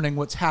concerning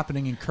what's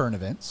happening in current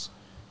events.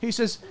 He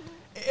says,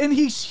 and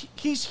he's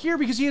here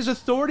because he has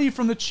authority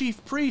from the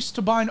chief priest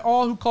to bind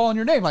all who call on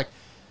your name. Like,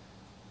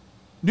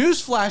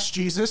 newsflash,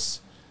 Jesus,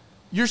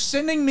 you're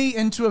sending me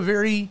into a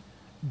very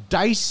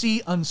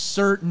dicey,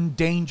 uncertain,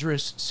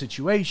 dangerous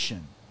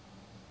situation.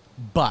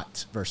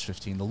 But, verse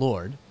 15, the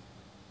Lord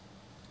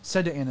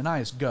said to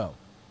Ananias, go.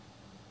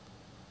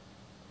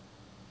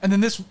 And then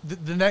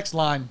the next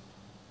line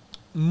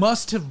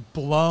must have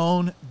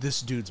blown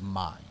this dude's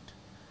mind.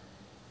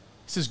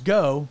 He says,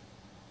 go,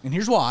 and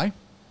here's why.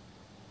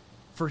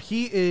 For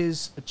he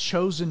is a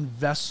chosen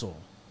vessel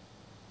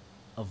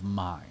of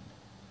mine.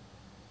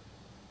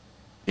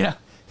 Yeah.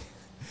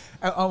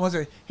 I want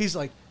to say, he's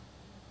like,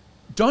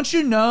 don't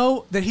you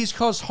know that he's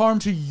caused harm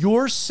to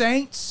your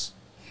saints?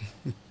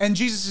 And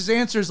Jesus'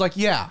 answer is like,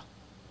 yeah,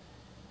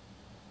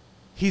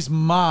 he's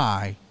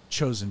my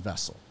chosen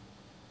vessel.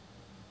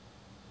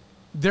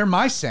 They're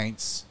my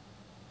saints,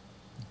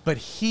 but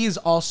he is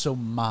also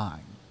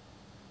mine.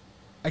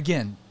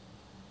 Again,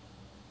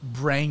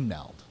 brain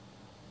meld.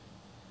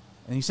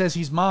 And he says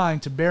he's mine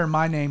to bear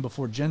my name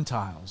before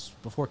Gentiles,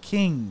 before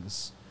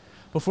kings,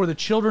 before the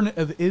children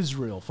of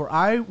Israel. For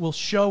I will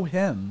show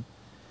him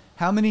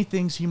how many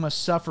things he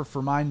must suffer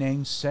for my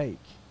name's sake.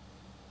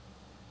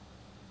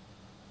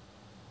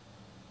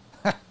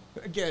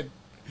 Again,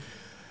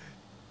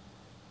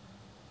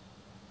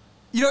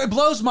 you know, it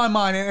blows my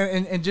mind,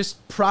 and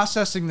just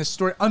processing this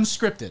story,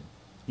 unscripted.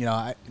 You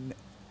know,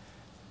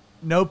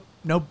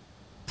 no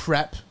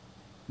prep,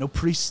 no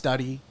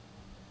pre-study,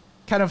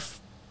 kind of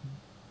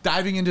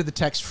diving into the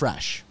text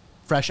fresh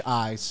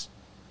eyes.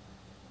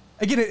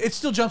 Again, it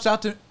still jumps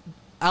out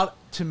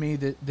to me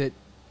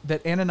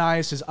that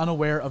Ananias is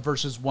unaware of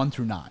verses 1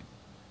 through 9.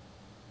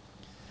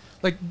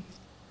 Like,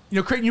 you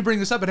know, Creighton, you bring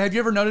this up, but have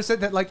you ever noticed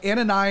that like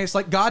Ananias,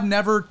 like God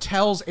never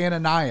tells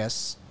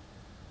Ananias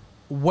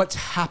what's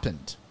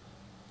happened?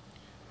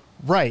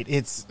 Right.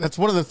 That's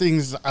one of the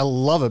things I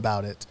love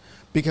about it,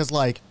 because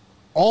like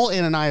all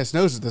Ananias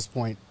knows at this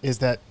point is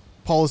that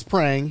Paul is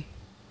praying,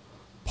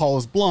 Paul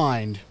is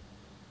blind,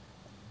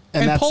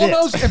 and that's Paul it.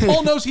 knows, and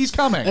Paul knows he's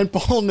coming. And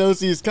Paul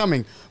knows he's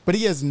coming, but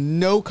he has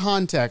no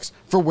context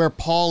for where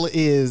Paul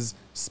is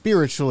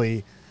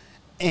spiritually,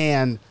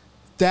 and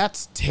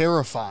that's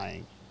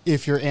terrifying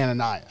if you're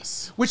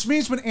Ananias. Which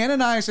means when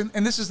Ananias,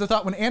 and this is the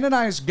thought, when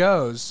Ananias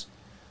goes,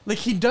 like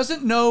he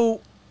doesn't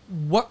know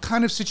what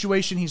kind of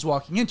situation he's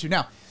walking into.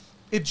 Now,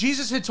 if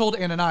Jesus had told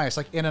Ananias,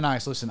 like,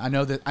 Ananias, listen, I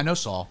know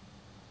Saul.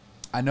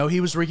 I know he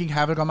was wreaking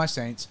havoc on my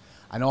saints.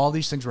 I know all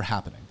these things were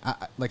happening.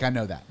 I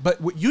know that. But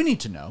what you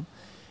need to know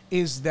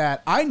is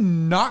that I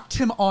knocked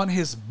him on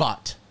his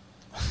butt.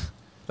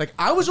 Like,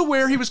 I was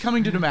aware he was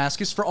coming to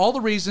Damascus for all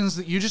the reasons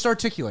that you just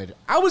articulated.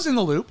 I was in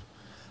the loop.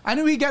 I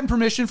knew he'd gotten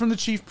permission from the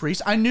chief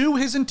priest. I knew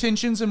his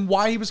intentions and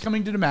why he was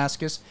coming to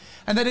Damascus,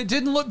 and that it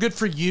didn't look good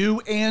for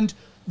you and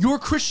your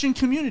Christian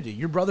community,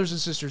 your brothers and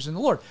sisters in the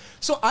Lord.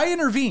 So I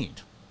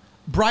intervened.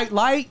 Bright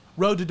light,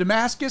 road to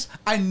Damascus.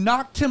 I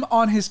knocked him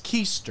on his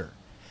keister.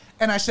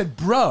 And I said,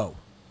 bro,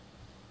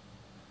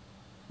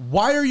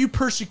 why are you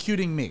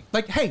persecuting me?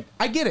 Like, hey,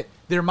 I get it.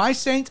 They're my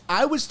saints.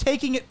 I was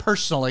taking it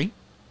personally.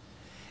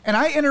 And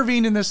I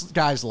intervened in this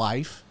guy's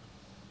life.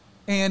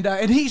 And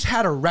he's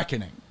had a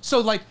reckoning. So,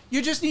 like,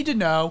 you just need to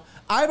know,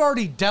 I've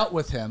already dealt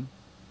with him.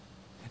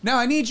 Now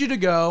I need you to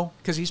go,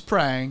 because he's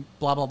praying,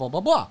 blah, blah, blah,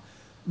 blah, blah.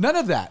 None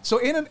of that. So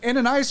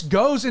Ananias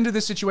goes into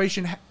this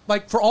situation,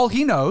 like, for all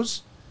he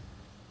knows,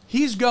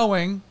 he's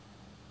going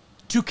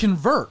to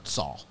convert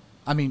Saul.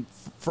 I mean,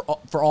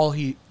 for all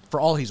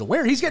he's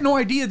aware, he's got no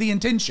idea the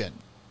intention.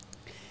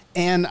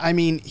 And I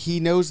mean, he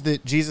knows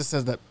that Jesus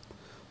says that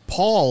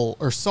Paul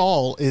or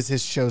Saul is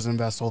his chosen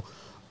vessel,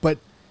 but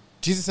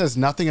Jesus says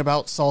nothing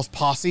about Saul's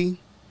posse,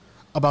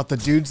 about the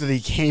dudes that he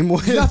came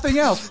with. Nothing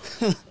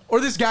else. Or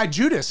this guy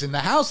Judas in the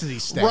house that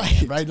he's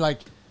staying in, right?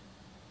 Like,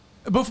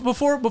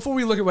 before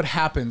we look at what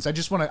happens, I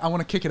want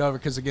to kick it over,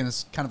 because again,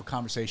 it's kind of a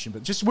conversation,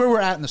 but just where we're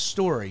at in the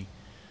story.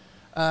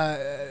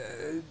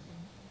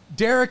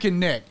 Derek and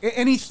Nick,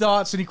 any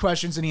thoughts, any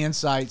questions, any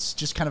insights,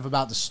 just kind of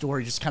about the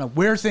story, just kind of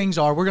where things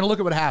are. We're going to look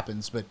at what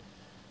happens, but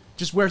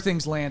just where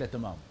things land at the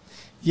moment.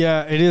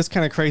 Yeah, it is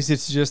kind of crazy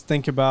to just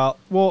think about,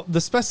 well, the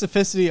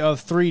specificity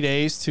of 3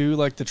 days too,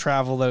 like the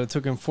travel that it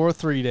took him for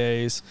 3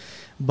 days,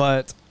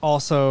 but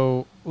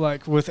also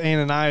like with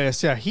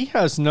Ananias, yeah, he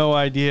has no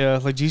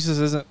idea. Like Jesus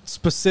isn't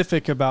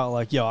specific about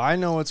like, yo, I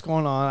know what's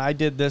going on. I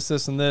did this,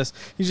 this, and this.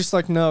 He's just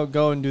like, no,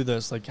 go and do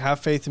this. Like, have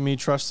faith in me,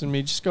 trust in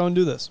me. Just go and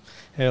do this.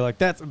 Hey, like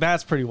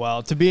that's pretty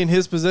wild to be in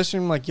his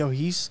position. Like, yo,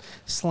 he's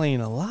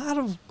slaying a lot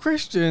of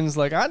Christians.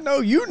 Like, I know,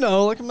 you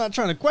know, like I'm not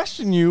trying to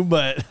question you,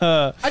 but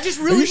I just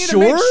really need to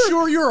make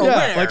sure you're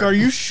aware. Like, are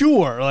you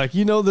sure? Like,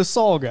 you know, the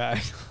Saul guy.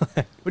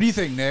 What do you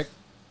think, Nick?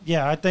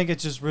 Yeah, I think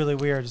it's just really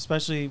weird,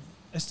 especially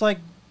it's like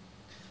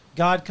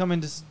God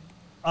coming to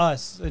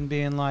us and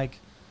being like,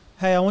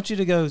 hey, I want you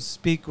to go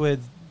speak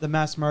with the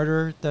mass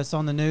murderer that's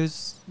on the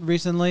news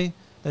recently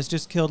that's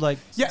just killed like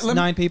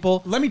 9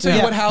 people. Let me tell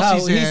you what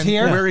house he's in,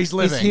 here, where he's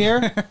living. He's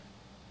here,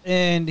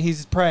 and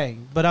he's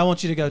praying, but I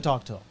want you to go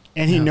talk to him.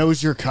 And he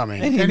knows you're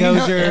coming. And he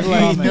knows you're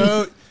coming.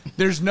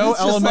 There's no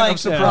It's element like, of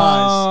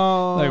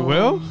surprise. Like,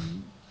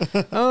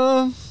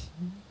 well,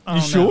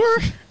 you sure?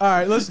 All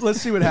right,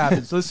 let's see what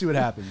happens. Let's see what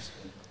happens.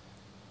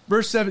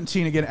 Verse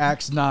 17 again,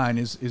 Acts 9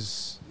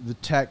 is the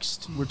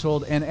text. We're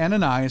told, and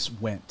Ananias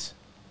went.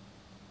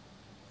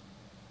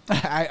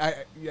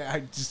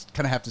 I just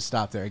kind of have to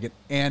stop there again.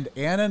 And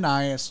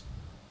Ananias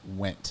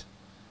went.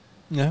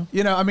 Yeah.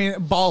 You know, I mean,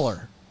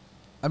 baller.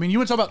 I mean, you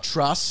want to talk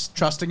about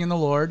trusting in the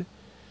Lord.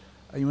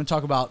 You want to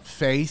talk about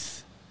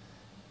faith.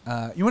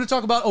 You want to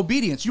talk about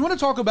obedience. You want to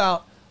talk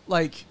about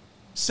like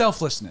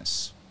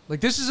selflessness.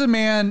 Like, this is a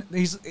man.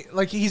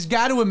 He's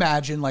got to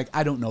imagine, like,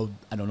 I don't know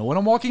what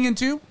I'm walking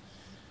into.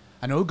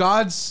 I know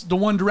God's the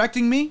one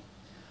directing me,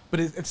 but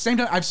at the same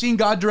time, I've seen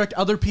God direct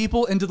other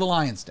people into the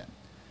lion's den.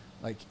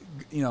 Like,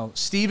 you know,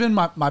 Stephen,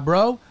 my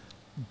bro,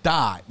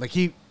 died. Like,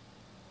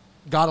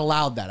 God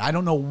allowed that. I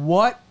don't know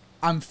what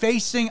I'm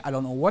facing. I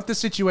don't know what the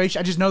situation.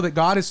 I just know that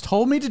God has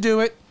told me to do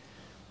it,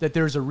 that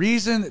there's a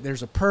reason, that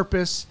there's a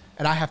purpose,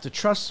 and I have to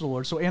trust the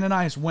Lord. So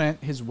Ananias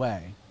went his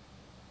way,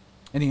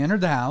 and he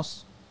entered the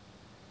house,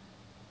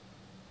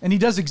 and he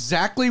does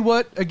exactly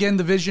what, again,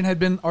 the vision had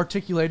been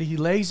articulated. He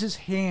lays his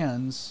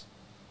hands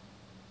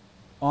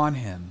on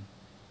him,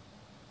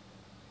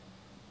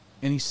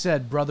 and he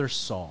said, "Brother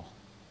Saul,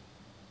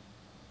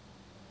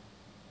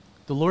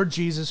 the Lord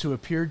Jesus, who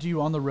appeared to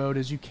you on the road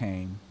as you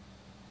came,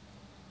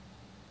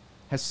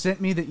 has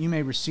sent me that you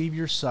may receive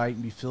your sight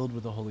and be filled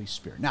with the Holy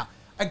Spirit." Now,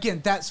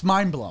 again, that's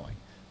mind-blowing,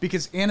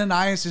 because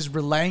Ananias is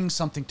relaying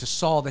something to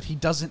Saul that he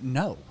doesn't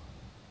know.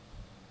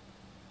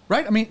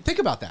 Right? I mean, think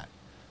about that.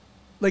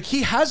 Like,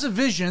 he has a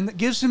vision that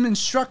gives him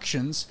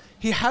instructions.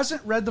 He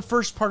hasn't read the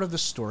first part of the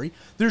story.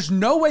 There's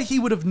no way he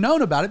would have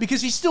known about it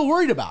because he's still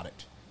worried about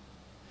it.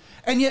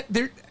 And yet,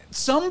 there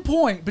some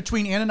point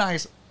between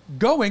Ananias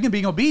going and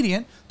being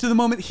obedient to the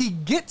moment he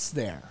gets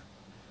there,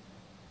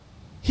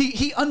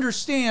 he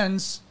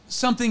understands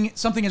something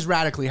has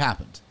radically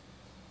happened,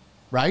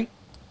 right?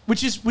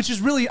 Which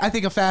is really, I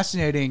think, a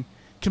fascinating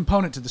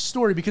component to the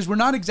story, because we're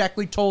not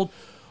exactly told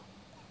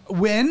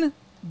when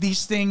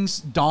these things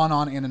dawn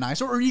on Ananias,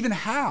 or even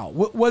how.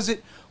 Was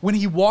it when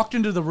he walked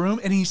into the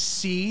room and he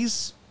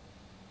sees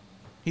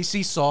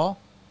Saul?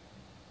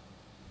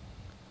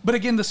 But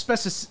again, the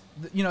specific,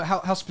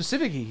 how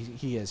specific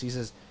he is. He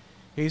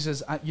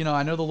says, I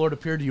know the Lord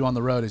appeared to you on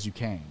the road as you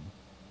came,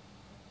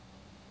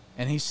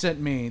 and he sent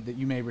me that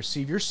you may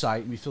receive your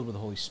sight and be filled with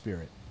the Holy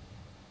Spirit.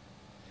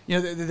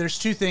 There's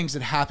two things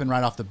that happen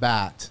right off the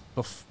bat.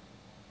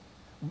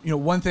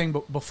 One thing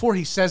before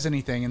he says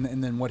anything,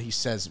 and then what he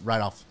says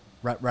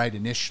right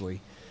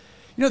initially.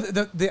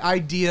 The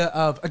idea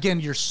of,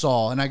 again, you're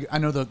Saul, and I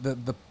know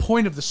the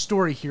point of the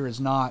story here is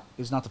not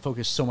to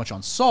focus so much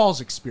on Saul's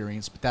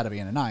experience, but that of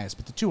Ananias.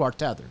 But the two are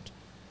tethered.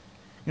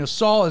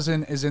 Saul is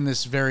in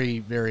this very,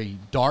 very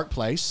dark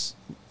place,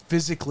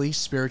 physically,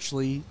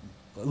 spiritually,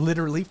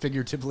 literally,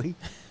 figuratively.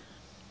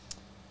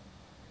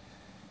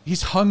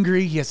 He's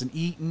hungry. He hasn't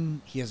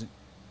eaten. He hasn't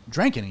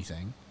drank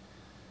anything.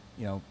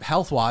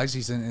 Health-wise,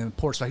 he's in a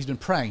poor spot. He's been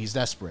praying. He's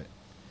desperate.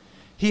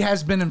 He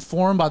has been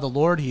informed by the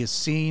Lord. He has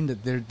seen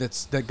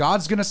that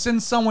God's going to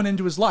send someone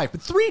into his life.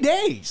 But 3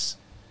 days.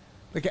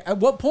 Like, at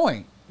what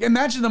point?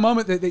 Imagine the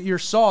moment that you're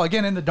Saul,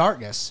 again, in the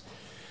darkness,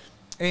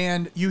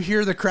 and you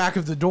hear the crack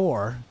of the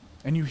door,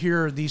 and you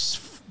hear these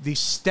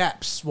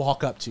steps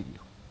walk up to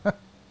you.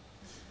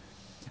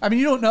 I mean,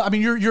 you don't know. I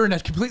mean, you're in a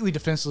completely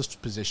defenseless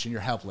position.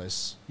 You're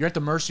helpless. You're at the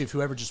mercy of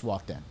whoever just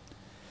walked in.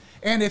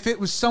 And if it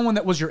was someone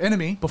that was your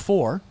enemy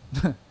before,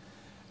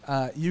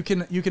 you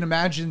can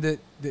imagine that.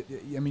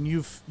 I mean,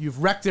 you've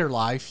wrecked their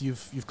life.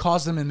 You've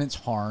caused them immense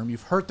harm.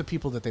 You've hurt the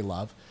people that they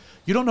love.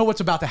 You don't know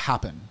what's about to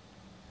happen.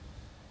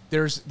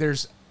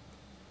 There's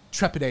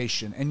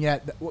trepidation, and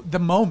yet the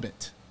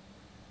moment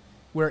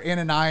where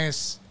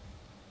Ananias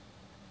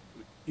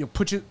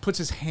puts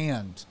his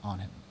hand on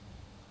him.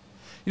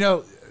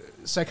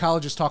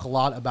 Psychologists talk a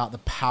lot about the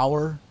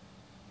power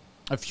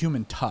of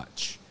human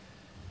touch.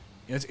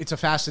 It's a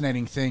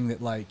fascinating thing that,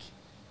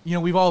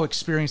 we've all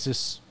experienced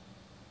this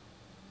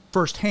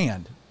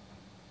firsthand.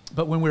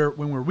 But when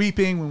we're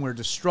weeping, when we're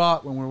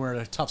distraught, when we're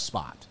at a tough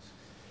spot,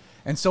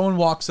 and someone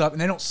walks up and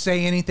they don't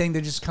say anything,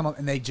 they just come up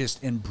and they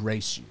just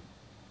embrace you,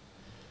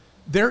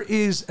 there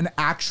is an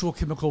actual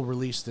chemical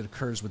release that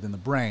occurs within the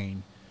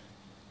brain,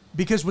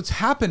 because what's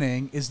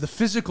happening is the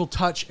physical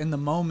touch in the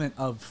moment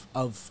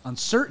of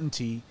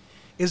uncertainty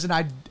is an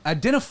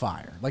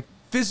identifier. Like,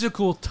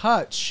 physical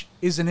touch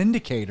is an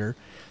indicator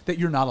that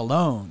you're not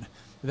alone,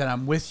 that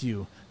I'm with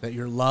you, that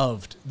you're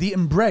loved. The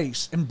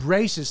embrace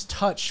is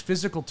touch.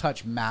 Physical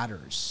touch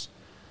matters.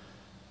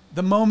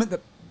 The moment that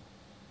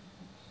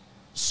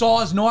Saul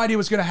has no idea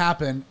what's going to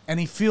happen, and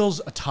he feels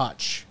a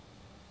touch,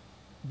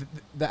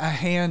 a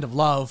hand of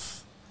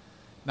love,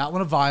 not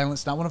one of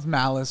violence, not one of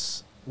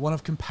malice, one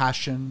of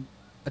compassion,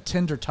 a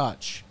tender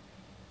touch.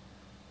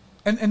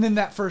 And then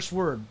that first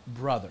word,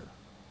 brother.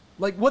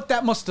 Like, what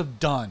that must have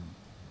done.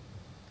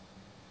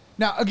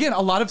 Now, again,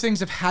 a lot of things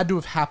have had to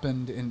have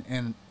happened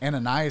in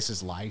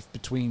Ananias' life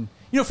between,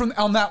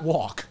 on that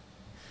walk.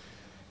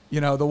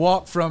 The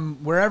walk from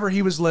wherever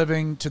he was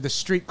living to the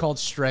street called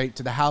Straight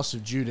to the house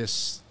of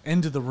Judas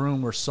into the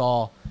room where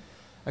Saul,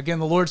 again,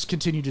 the Lord's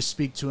continued to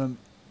speak to him.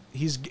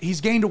 He's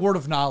gained a word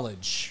of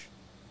knowledge.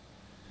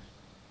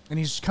 And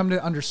he's come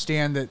to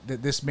understand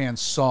that this man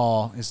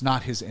Saul is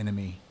not his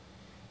enemy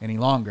any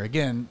longer.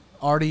 Again,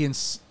 already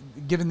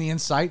given the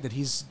insight that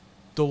he's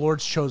the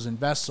Lord's chosen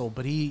vessel,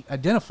 but he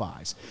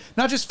identifies,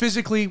 not just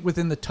physically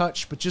within the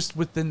touch, but just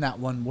within that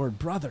one word,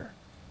 brother.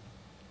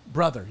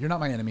 Brother, you're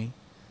not my enemy.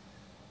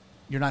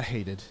 You're not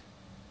hated.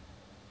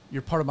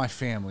 You're part of my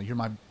family.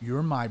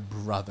 You're my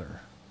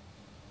brother.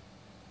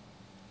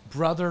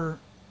 Brother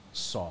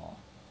Saul.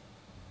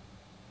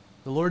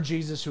 The Lord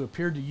Jesus, who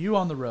appeared to you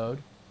on the road,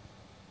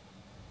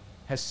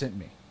 has sent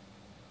me.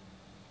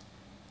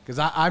 Because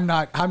I'm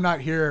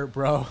not here,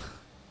 bro,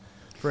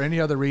 for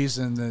any other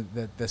reason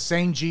than the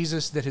same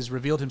Jesus that has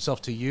revealed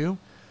himself to you,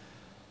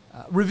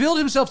 revealed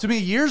himself to me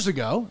years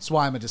ago. That's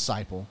why I'm a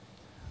disciple.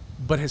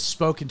 but has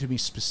spoken to me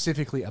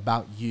specifically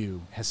about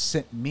you, has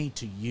sent me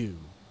to you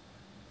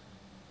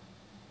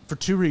for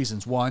two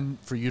reasons. One,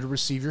 for you to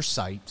receive your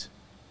sight,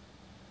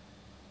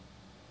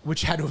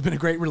 which had to have been a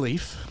great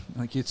relief.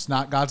 Like, it's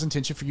not God's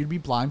intention for you to be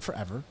blind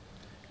forever.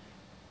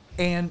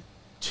 And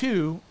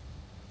two,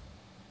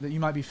 that you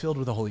might be filled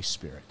with the Holy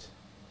Spirit.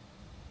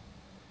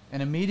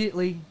 And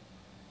immediately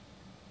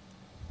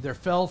there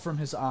fell from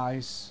his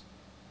eyes,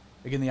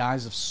 again, the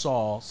eyes of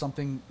Saul,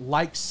 something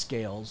like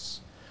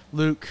scales.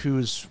 Luke, who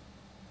is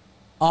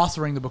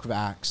authoring the book of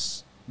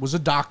Acts, was a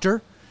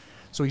doctor,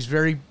 so he's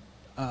very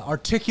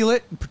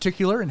articulate and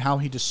particular in how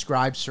he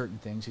describes certain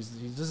things.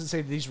 He doesn't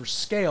say that these were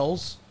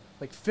scales,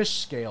 like fish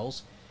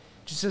scales.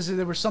 He just says that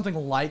there was something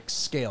like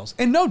scales.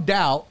 And no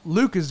doubt,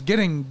 Luke is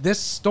getting this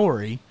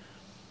story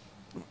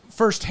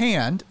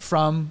firsthand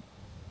from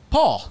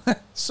Paul,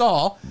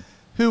 Saul,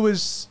 who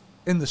was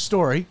in the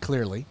story,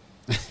 clearly.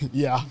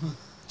 Yeah.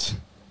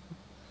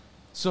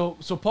 So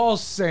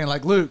Paul's saying,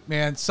 like, Luke,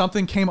 man,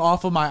 something came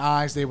off of my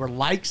eyes. They were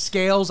like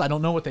scales. I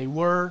don't know what they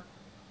were.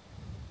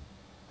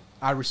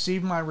 I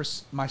received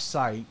my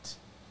sight.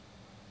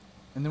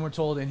 And then we're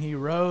told, and he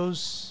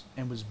rose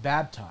and was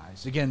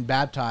baptized. Again,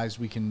 baptized,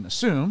 we can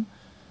assume,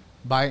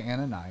 by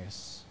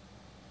Ananias.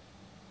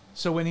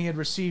 So when he had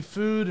received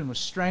food and was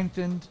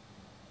strengthened,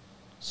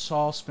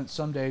 Saul spent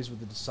some days with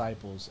the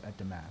disciples at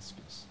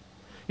Damascus.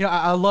 You know,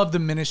 I love the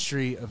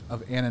ministry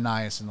of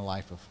Ananias in the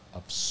life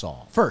of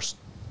Saul. First,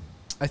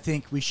 I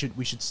think we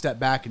should step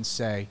back and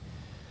say,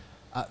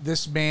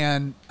 this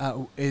man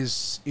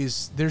is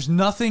there's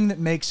nothing that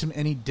makes him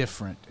any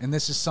different. And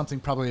this is something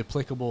probably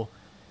applicable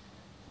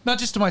not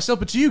just to myself,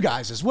 but to you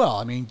guys as well.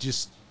 I mean,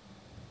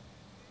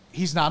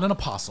 he's not an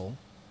apostle.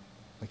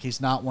 Like, he's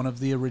not one of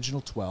the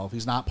original 12.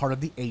 He's not part of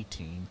the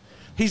 18.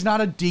 He's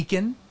not a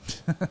deacon.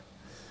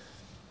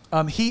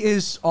 He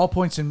is, all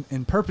points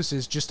and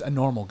purposes, just a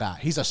normal guy.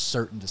 He's a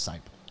certain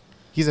disciple.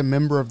 He's a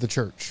member of the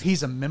church.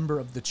 He's a member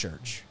of the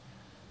church.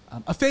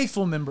 A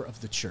faithful member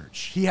of the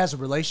church. He has a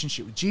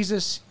relationship with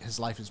Jesus. His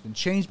life has been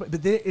changed. But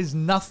there is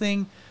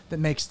nothing that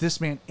makes this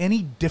man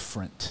any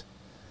different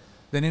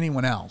than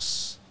anyone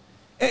else.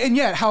 And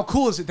yet, how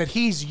cool is it that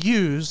he's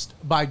used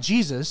by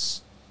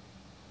Jesus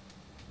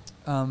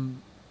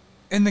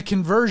in the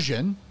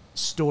conversion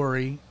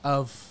story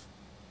of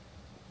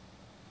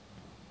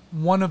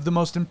one of the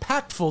most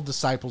impactful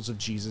disciples of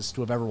Jesus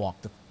to have ever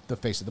walked the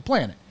face of the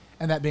planet,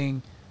 and that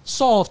being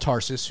Saul of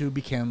Tarsus, who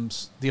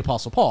becomes the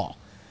Apostle Paul.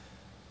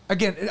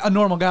 Again, a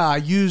normal guy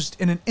used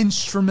in an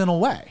instrumental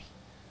way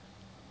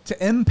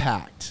to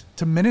impact,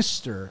 to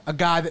minister, a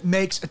guy that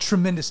makes a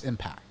tremendous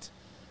impact,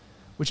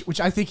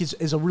 which I think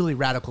is a really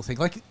radical thing.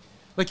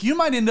 Like you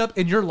might end up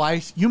in your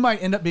life, you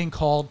might end up being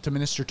called to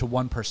minister to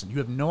one person. You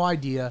have no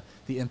idea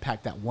the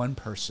impact that one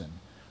person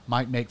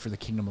might make for the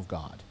kingdom of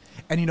God.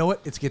 And you know what?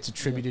 It gets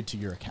attributed to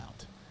your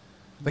account.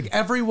 Like,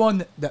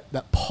 everyone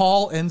that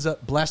Paul ends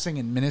up blessing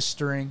and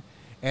ministering,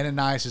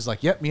 Ananias is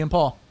like, yep, me and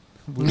Paul.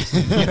 You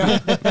know?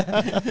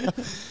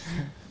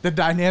 The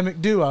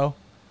dynamic duo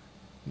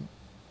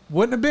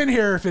wouldn't have been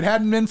here if it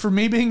hadn't been for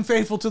me being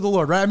faithful to the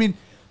Lord, right? I mean,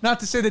 not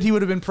to say that he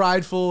would have been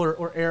prideful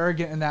or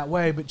arrogant in that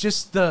way, but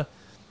just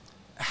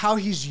how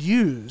he's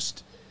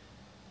used.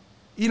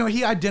 You know,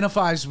 he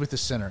identifies with the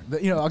sinner.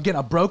 You know, again,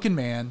 a broken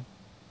man,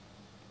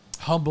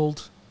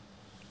 humbled,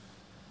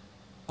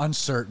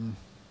 uncertain,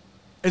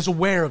 is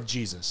aware of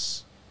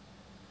Jesus.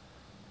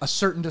 A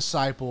certain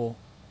disciple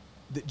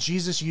that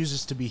Jesus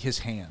uses to be his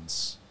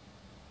hands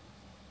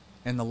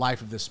in the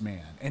life of this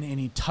man. And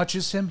he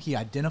touches him. He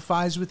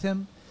identifies with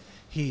him.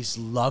 He's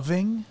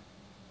loving.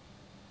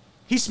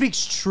 He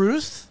speaks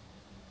truth.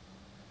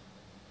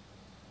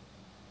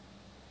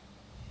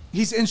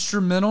 He's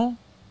instrumental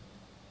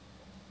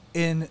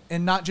in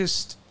not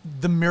just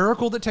the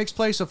miracle that takes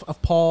place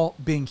of Paul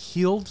being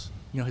healed,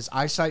 you know, his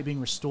eyesight being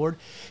restored.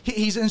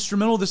 He's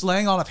instrumental in this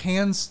laying on of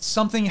hands.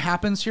 Something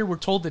happens here. We're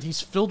told that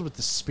he's filled with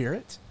the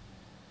Spirit.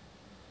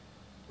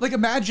 Like,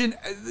 imagine,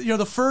 you know,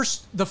 the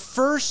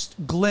first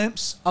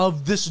glimpse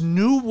of this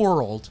new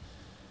world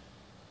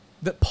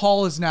that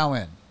Paul is now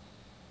in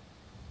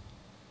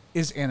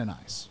is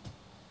Ananias.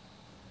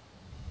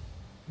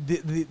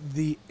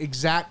 The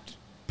exact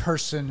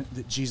person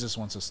that Jesus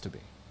wants us to be.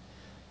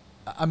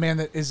 A man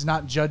that is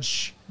not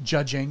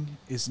judging,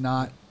 is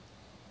not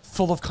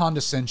full of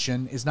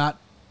condescension, is not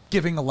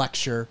giving a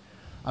lecture.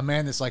 A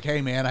man that's like,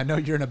 hey, man, I know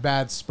you're in a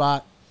bad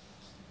spot.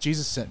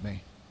 Jesus sent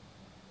me.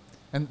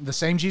 And the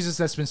same Jesus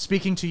that's been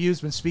speaking to you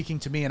has been speaking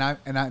to me,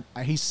 and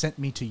he sent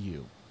me to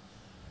you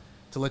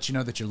to let you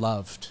know that you're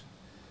loved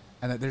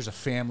and that there's a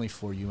family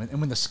for you. And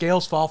when the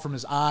scales fall from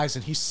his eyes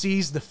and he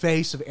sees the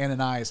face of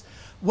Ananias,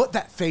 what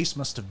that face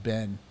must have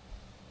been.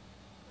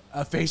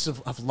 A face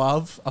of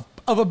love,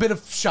 of a bit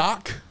of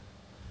shock.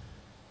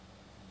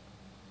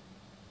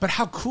 But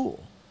how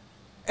cool.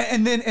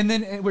 And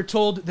then we're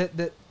told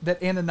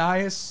that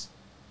Ananias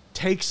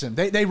takes him.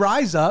 They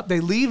rise up, they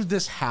leave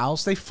this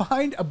house, they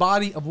find a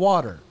body of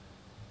water.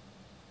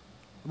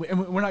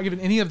 And we're not given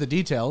any of the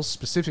details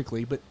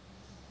specifically, but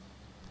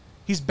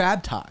he's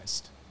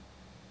baptized.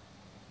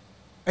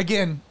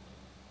 Again,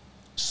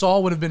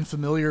 Saul would have been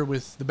familiar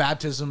with the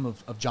baptism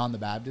of John the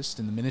Baptist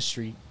and the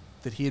ministry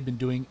that he had been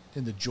doing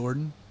in the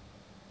Jordan.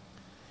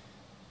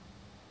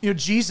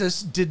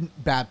 Jesus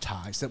didn't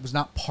baptize. That was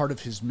not part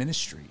of his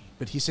ministry.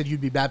 But he said you'd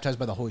be baptized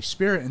by the Holy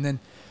Spirit. And then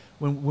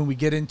when we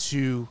get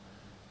into,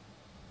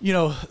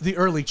 the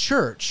early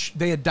church,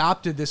 they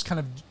adopted this kind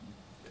of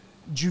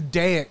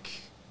Judaic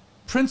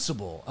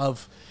principle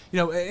of,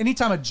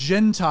 anytime a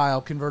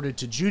Gentile converted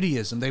to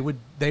Judaism, they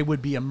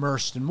would be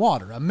immersed in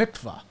water, a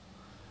mikvah.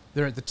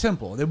 There at the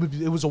temple.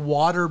 It was a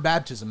water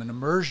baptism, an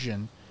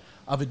immersion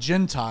of a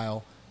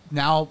Gentile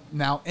now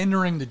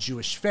entering the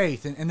Jewish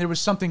faith. And there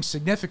was something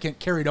significant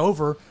carried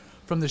over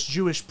from this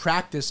Jewish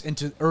practice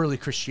into early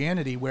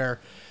Christianity where,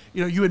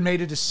 you had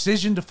made a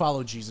decision to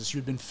follow Jesus. You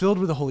had been filled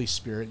with the Holy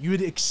Spirit. You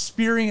had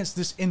experienced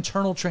this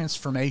internal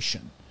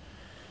transformation.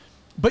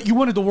 But you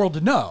wanted the world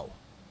to know.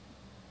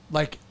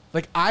 Like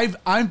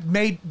I've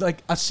made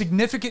like a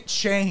significant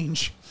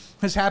change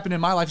has happened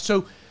in my life.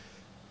 So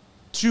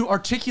to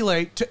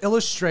articulate, to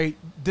illustrate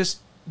this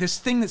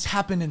thing that's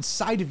happened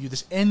inside of you,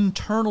 this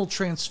internal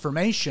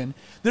transformation,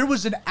 there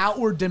was an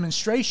outward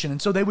demonstration.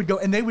 And so they would go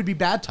and they would be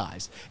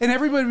baptized. And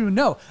everybody would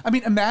know. I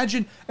mean,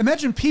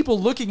 imagine people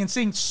looking and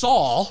seeing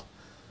Saul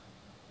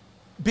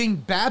being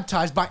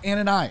baptized by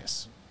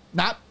Ananias.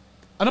 Not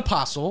an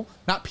apostle,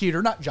 not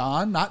Peter, not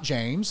John, not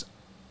James,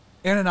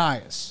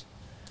 Ananias.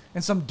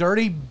 In some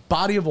dirty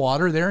body of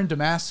water there in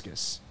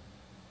Damascus.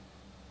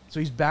 So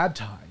he's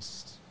baptized.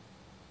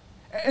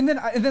 And then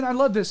I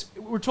love this.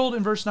 We're told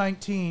in verse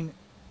 19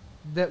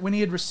 that when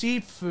he had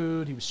received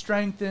food, he was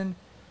strengthened.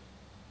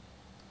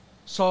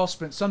 Saul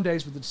spent some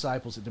days with the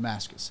disciples at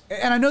Damascus.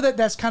 And I know that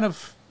that's kind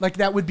of like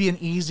that would be an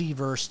easy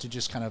verse to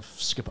just kind of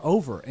skip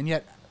over. And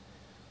yet,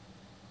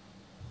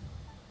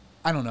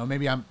 I don't know,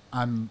 maybe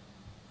I'm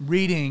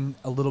reading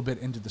a little bit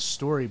into the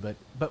story, but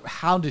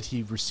how did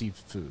he receive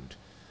food?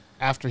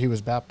 After he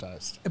was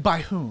baptized.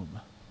 By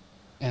whom?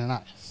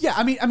 Ananias. Yeah,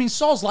 I mean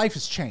Saul's life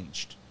has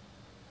changed.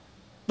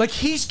 Like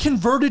he's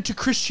converted to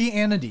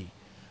Christianity,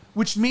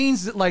 which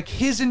means that like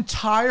his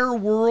entire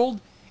world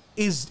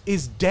is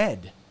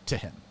dead to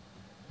him.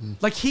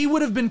 Like he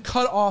would have been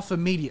cut off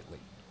immediately.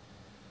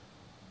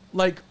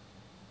 Like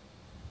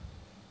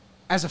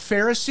as a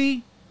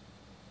Pharisee,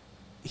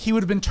 he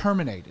would have been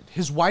terminated.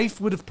 His wife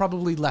would have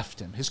probably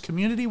left him. His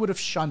community would have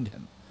shunned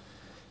him.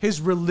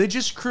 His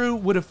religious crew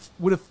would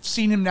have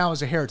seen him now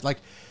as a heretic. Like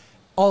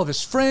all of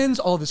his friends,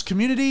 all of his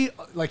community,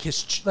 like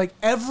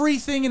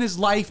everything in his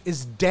life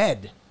is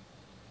dead,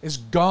 is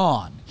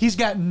gone. He's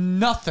got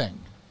nothing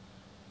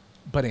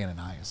but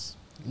Ananias.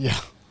 Yeah.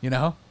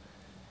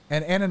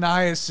 And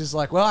Ananias is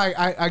like, well,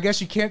 I guess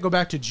you can't go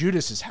back to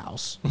Judas's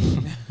house.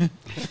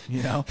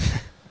 Need a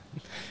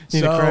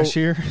crash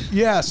here?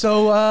 Yeah,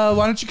 so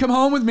why don't you come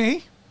home with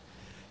me?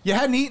 You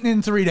hadn't eaten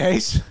in 3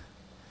 days.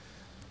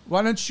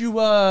 Why don't you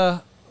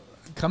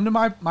come to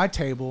my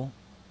table?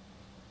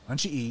 Why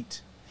don't you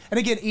eat? And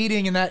again,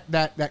 eating in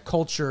that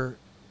culture,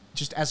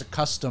 just as a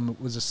custom,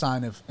 was a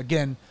sign of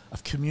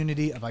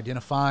community, of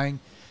identifying.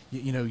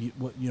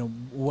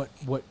 What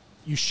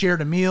you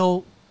shared a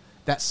meal,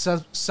 that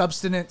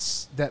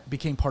substance that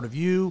became part of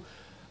you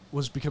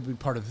was becoming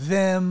part of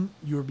them.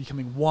 You were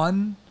becoming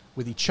one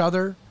with each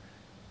other.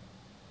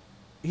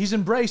 He's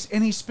embraced,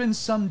 and he spends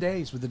some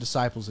days with the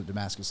disciples at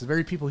Damascus, the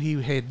very people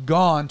he had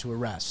gone to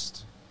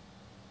arrest.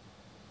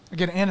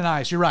 Again,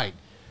 Ananias, you're right.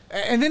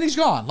 And then he's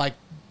gone. Like,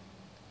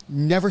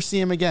 never see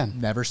him again.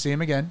 Never see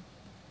him again.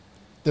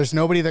 There's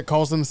nobody that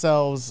calls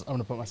themselves, I'm going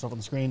to put myself on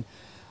the screen.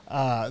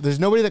 There's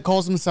nobody that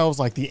calls themselves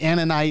like the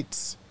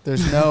Ananites.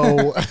 There's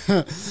no,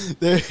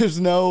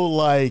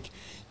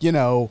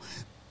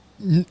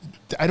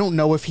 I don't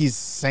know if he's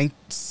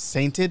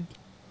sainted.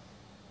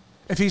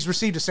 If he's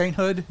received a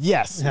sainthood?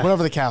 Yes, yeah.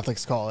 Whatever the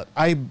Catholics call it.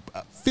 I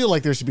feel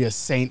like there should be a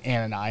Saint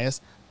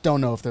Ananias.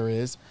 Don't know if there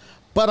is.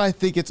 But I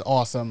think it's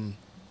awesome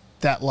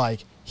that,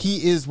 like,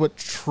 he is what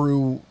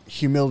true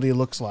humility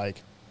looks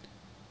like.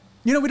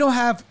 We don't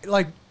have,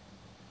 like...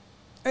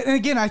 And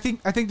again, I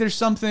think there's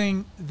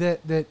something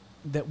that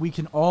we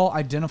can all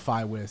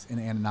identify with in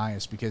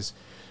Ananias, because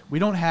we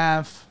don't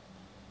have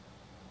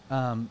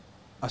a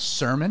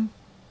sermon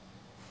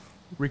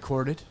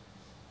recorded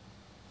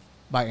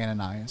by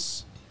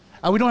Ananias.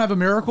 We don't have a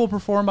miracle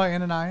performed by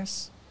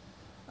Ananias.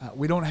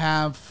 We don't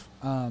have...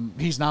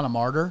 he's not a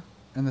martyr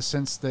in the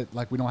sense that,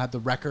 like, we don't have the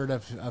record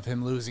of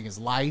him losing his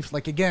life.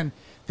 Like, again,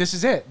 this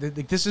is it.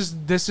 This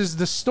is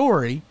the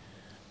story.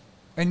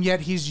 And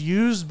yet he's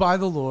used by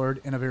the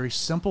Lord in a very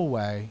simple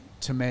way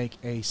to make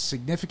a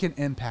significant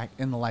impact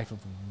in the life of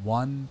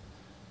one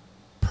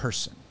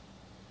person.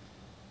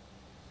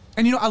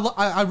 And,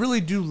 I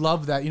really do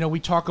love that. We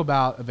talk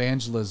about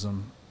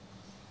evangelism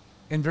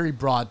in very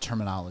broad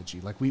terminology.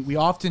 Like we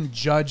often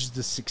judge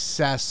the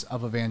success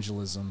of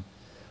evangelism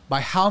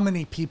by how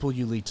many people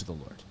you lead to the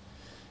Lord.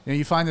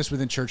 You find this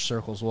within church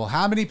circles. Well,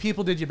 how many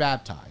people did you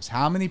baptize?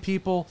 How many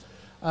people...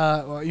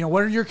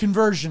 what are your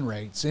conversion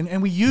rates?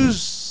 And we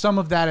use some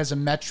of that as a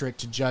metric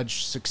to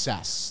judge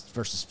success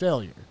versus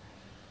failure.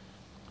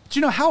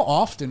 But how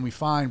often we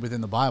find within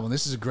the Bible, and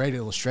this is a great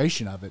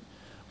illustration of it,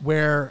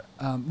 where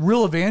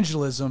real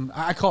evangelism,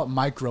 I call it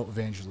micro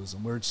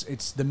evangelism, where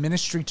it's the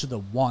ministry to the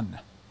one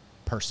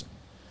person.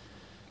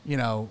 You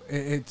know,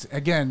 it's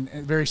again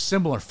very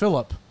similar.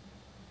 Philip,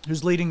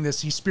 who's leading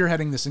this, he's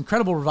spearheading this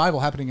incredible revival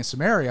happening in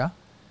Samaria,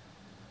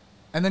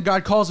 and then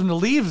God calls him to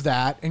leave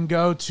that and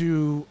go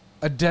to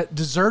a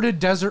deserted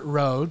desert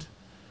road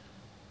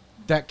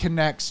that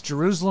connects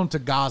Jerusalem to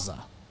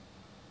Gaza.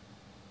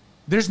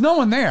 There's no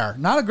one there.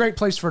 Not a great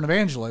place for an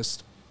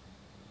evangelist.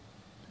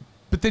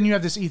 But then you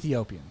have this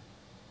Ethiopian.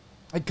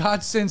 Like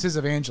God sends his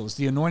evangelist,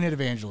 the anointed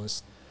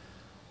evangelist,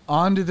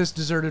 onto this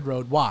deserted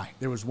road. Why?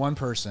 There was one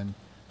person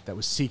that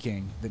was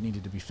seeking that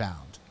needed to be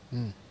found.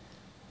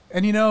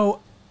 And you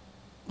know,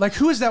 like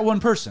who is that one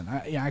person?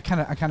 I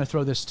kind of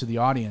throw this to the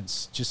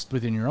audience just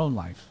within your own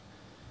life.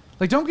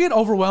 Like don't get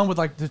overwhelmed with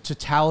like the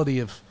totality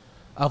of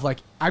like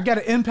I've got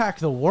to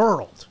impact the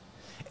world.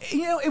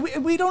 You know,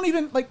 we don't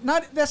even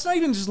that's not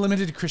even just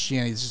limited to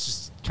Christianity. It's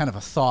just kind of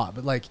a thought,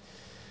 but like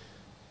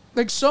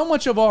so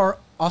much of our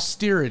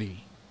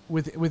austerity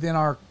within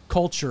our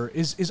culture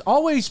is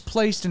always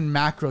placed in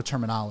macro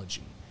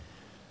terminology.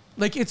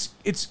 Like it's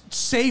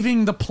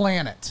saving the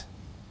planet.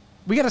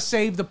 We got to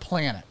save the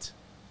planet.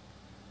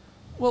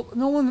 Well,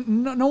 no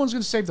one's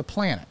going to save the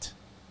planet.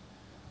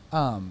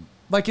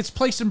 Like it's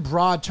placed in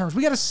broad terms.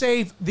 We got to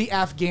save the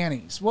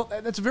Afghanis. Well,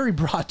 that's a very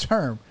broad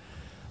term.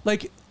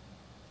 Like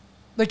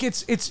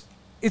it's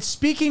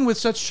speaking with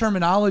such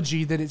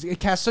terminology that it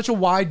casts such a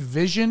wide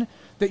vision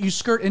that you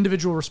skirt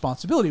individual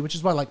responsibility, which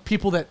is why like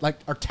people that like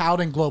are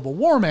touting global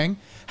warming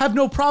have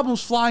no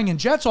problems flying in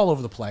jets all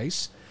over the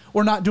place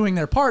or not doing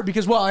their part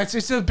because, well,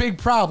 it's a big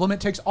problem. It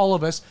takes all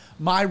of us.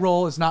 My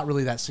role is not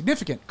really that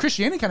significant.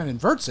 Christianity kind of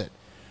inverts it,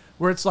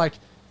 where it's like,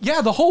 yeah,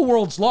 the whole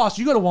world's lost.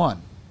 You go to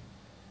one.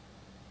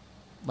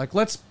 Like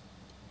let's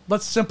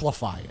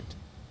simplify it.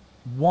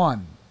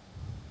 One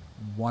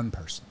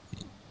person.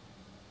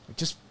 Like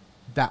just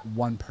that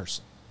one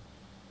person.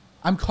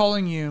 I'm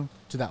calling you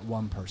to that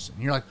one person.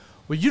 And you're like,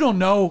 well, you don't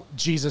know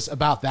Jesus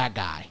about that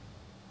guy.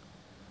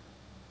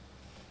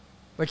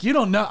 Like you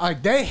don't know.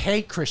 Like they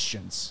hate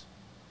Christians.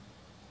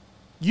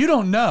 You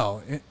don't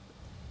know.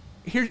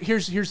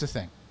 Here's the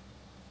thing.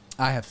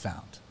 I have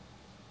found,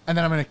 and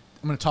then I'm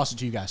gonna toss it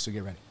to you guys. So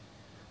get ready.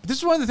 But this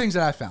is one of the things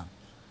that I found,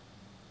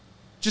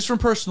 just from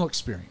personal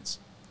experience,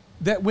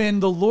 that when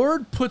the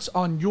Lord puts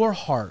on your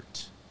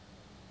heart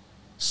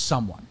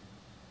someone,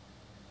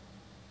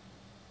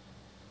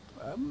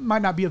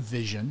 might not be a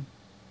vision,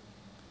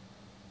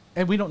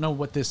 and we don't know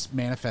what this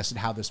manifested,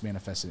 how this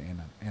manifested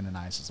in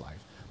Ananias' life.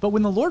 But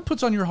when the Lord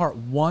puts on your heart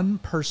one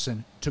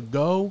person to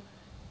go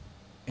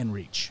and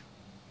reach,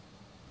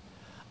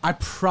 I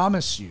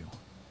promise you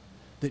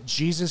that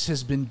Jesus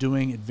has been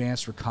doing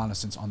advanced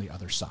reconnaissance on the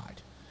other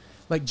side.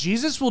 Like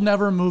Jesus will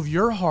never move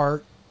your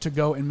heart to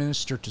go and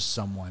minister to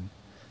someone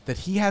that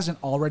he hasn't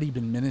already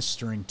been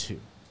ministering to.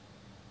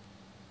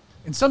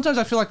 And sometimes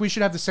I feel like we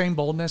should have the same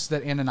boldness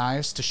that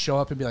Ananias to show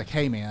up and be like,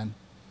 hey man,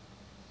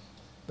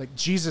 like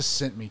Jesus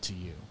sent me to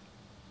you.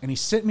 And he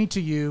sent me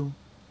to you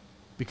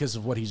because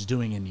of what he's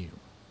doing in you.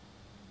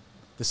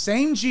 The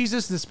same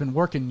Jesus that's been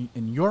working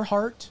in your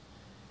heart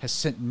has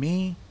sent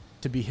me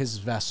to be his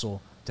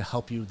vessel to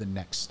help you the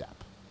next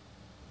step.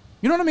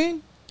 You know what I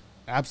mean?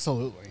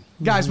 Absolutely.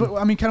 Guys,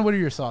 what are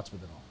your thoughts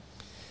with it all?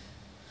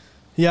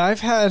 Yeah,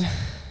 I've had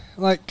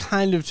like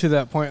kind of to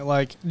that point,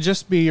 like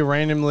just be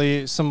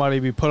randomly somebody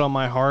be put on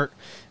my heart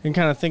and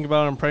kind of think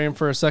about it and praying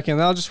for a second.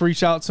 And I'll just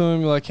reach out to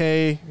him, be like,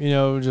 hey, you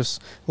know,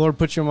 just Lord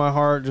put you in my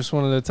heart. Just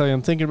wanted to tell you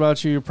I'm thinking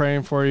about you,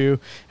 praying for you.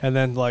 And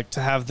then like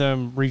to have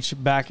them reach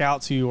back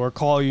out to you or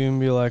call you and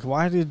be like,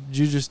 why did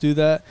you just do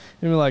that?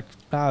 And be like,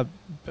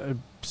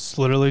 it's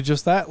literally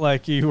just that.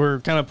 Like you were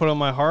kind of put on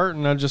my heart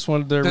and I just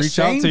wanted to reach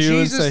out to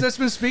you Jesus and say, that's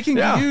been speaking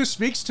to you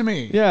speaks to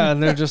me. yeah.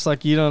 And they're just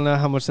like, you don't know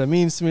how much that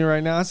means to me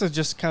right now. It's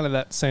just kind of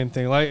that same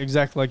thing. Like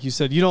exactly like you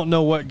said, you don't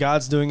know what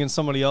God's doing in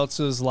somebody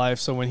else's life.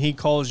 So when he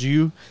calls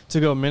you to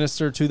go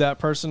minister to that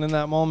person in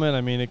that moment, I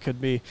mean, it could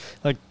be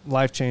like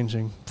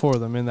life-changing for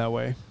them in that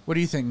way. What do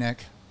you think,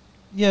 Nick?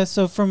 Yeah,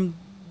 so from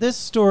this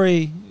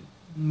story,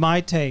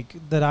 my take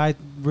that I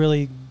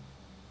really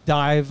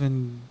dive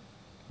and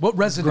What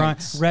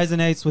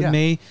resonates with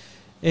me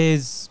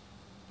is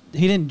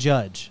he didn't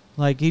judge.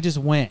 Like he just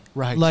went.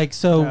 Right. Like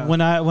so Yeah.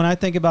 when I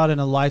think about in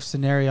a life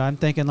scenario, I'm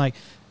thinking like,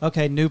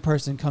 okay, new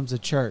person comes to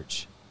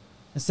church.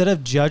 Instead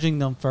of judging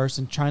them first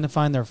and trying to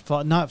find their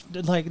fault, not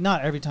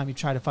every time you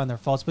try to find their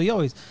faults, but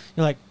you're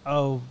like,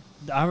 oh,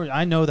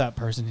 I know that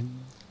person.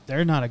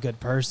 They're not a good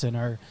person,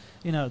 or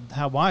you know,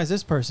 why is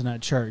this person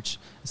at church?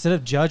 Instead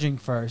of judging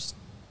first,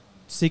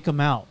 seek them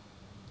out.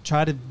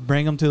 Try to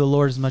bring them to the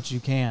Lord as much as you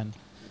can.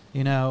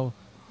 You know,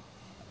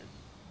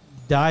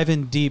 dive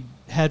in deep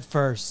head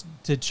first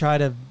to try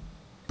to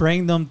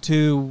bring them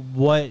to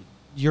what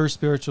your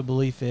spiritual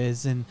belief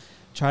is and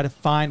try to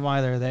find why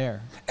they're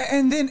there.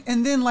 And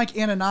then like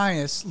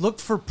Ananias, look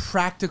for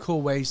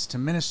practical ways to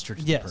minister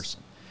to the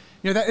person.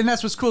 You know,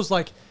 that's what's cool is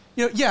like,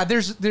 you know, yeah,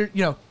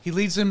 he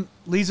leads him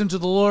to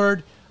the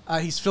Lord.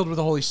 He's filled with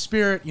the Holy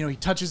Spirit. You know, he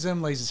touches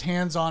him, lays his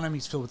hands on him.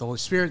 He's filled with the Holy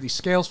Spirit. These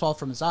scales fall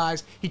from his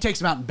eyes. He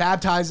takes him out and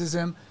baptizes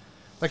him.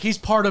 Like, he's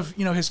part of,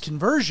 you know, his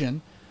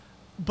conversion.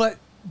 But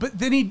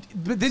then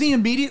he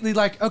immediately,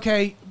 like,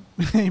 okay,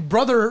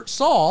 brother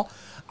Saul,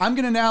 I'm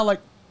going to now,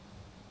 like,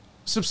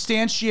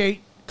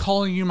 substantiate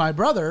calling you my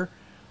brother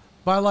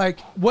by, like,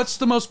 what's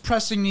the most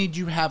pressing need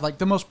you have? Like,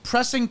 the most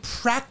pressing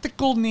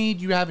practical need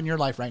you have in your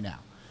life right now.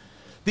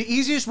 The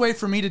easiest way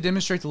for me to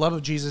demonstrate the love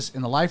of Jesus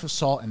in the life of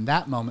Saul in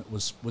that moment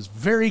was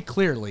very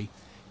clearly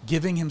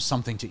giving him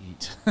something to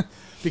eat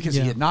because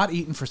he had not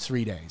eaten for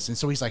 3 days. And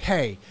so he's like,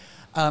 hey,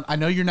 I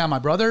know you're now my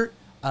brother.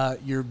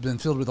 You've been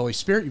filled with the Holy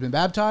Spirit. You've been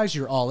baptized.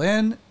 You're all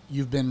in.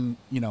 You've been,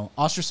 you know,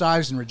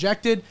 ostracized and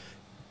rejected.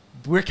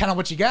 We're kind of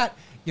what you got.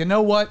 You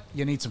know what?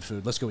 You need some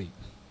food. Let's go eat.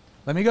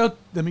 Let me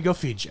go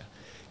feed you.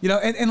 You know,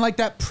 and like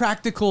that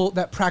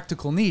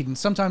practical need. And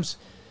sometimes,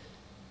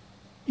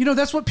 you know,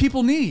 that's what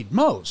people need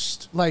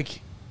most.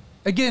 Like,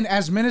 again,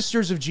 as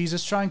ministers of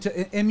Jesus, trying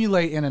to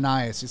emulate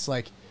Ananias, it's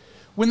like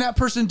when that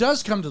person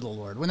does come to the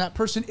Lord, when that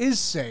person is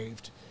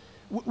saved,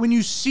 when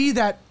you see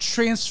that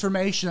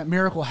transformation, that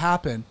miracle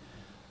happen,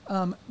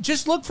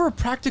 just look for a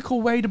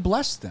practical way to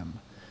bless them.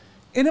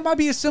 And it might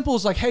be as simple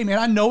as like, hey, man,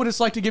 I know what it's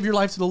like to give your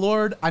life to the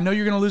Lord. I know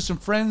you're going to lose some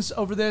friends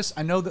over this.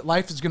 I know that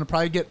life is going to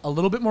probably get a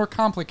little bit more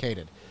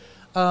complicated.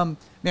 Man,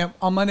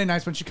 on Monday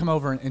nights, why don't you come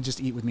over and just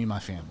eat with me and my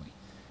family?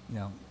 You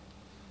know,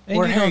 And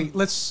or you hey, don't-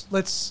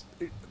 let's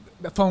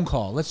a phone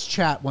call. Let's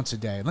chat once a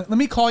day. Let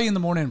me call you in the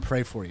morning and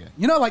pray for you.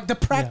 You know, like the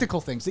practical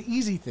things, the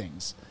easy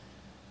things.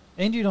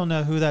 And you don't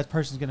know who that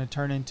person's going to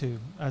turn into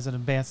as an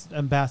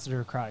ambassador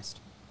of Christ.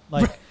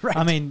 Like, Right.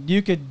 I mean,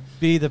 you could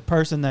be the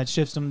person that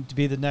shifts them to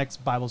be the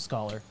next Bible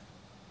scholar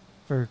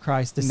for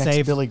Christ to Next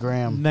save Billy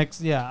Graham.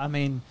 I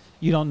mean,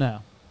 you don't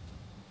know,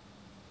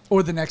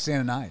 Or the next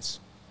Ananias.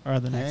 or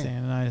the next Hey.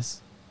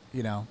 Ananias.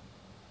 You know,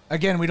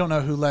 again, we don't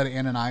know who led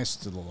Ananias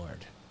to the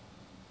Lord,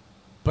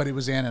 but it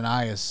was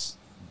Ananias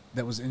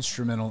that was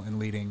instrumental in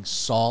leading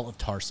Saul of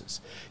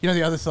Tarsus. You know,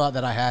 the other thought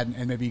that I had,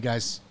 and maybe you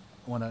guys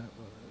want to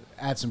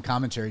add some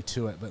commentary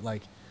to it, but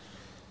like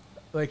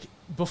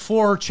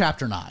before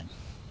chapter 9,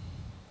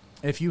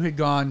 if you had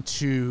gone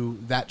to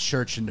that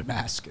church in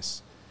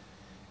Damascus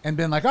and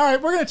been like, all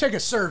right, we're going to take a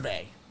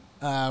survey.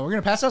 We're going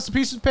to pass out some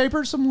pieces of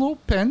paper, some little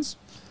pens,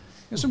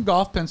 and some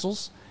golf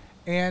pencils.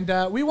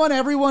 And we want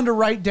everyone to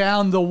write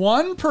down the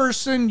one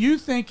person you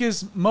think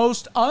is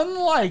most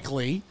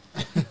unlikely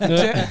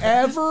to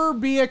ever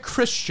be a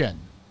Christian.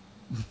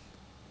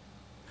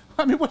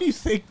 I mean, what do you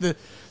think the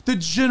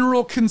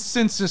general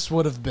consensus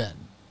would have been?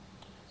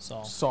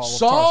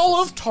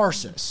 Saul of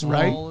Tarsus,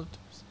 right?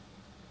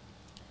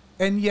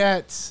 And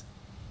yet,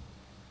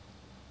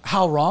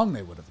 how wrong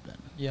they would have been.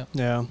 Yeah.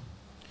 Yeah.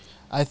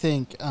 I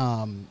think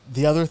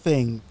the other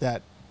thing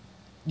that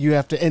you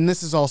have to, and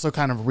this is also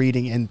kind of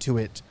reading into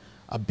it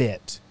a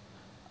bit,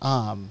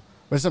 but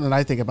it's something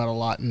I think about a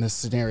lot in this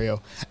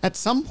scenario. At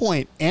some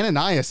point,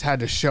 Ananias had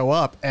to show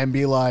up and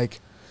be like,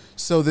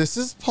 so this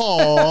is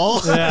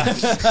Paul. He's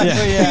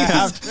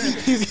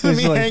going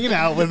to be like- hanging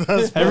out with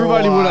us. For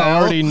Everybody a would have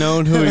while. already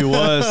known who he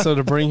was, so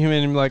to bring him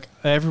in and be like,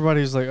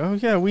 everybody's like, oh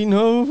yeah, we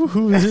know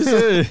who this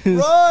is.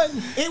 Run!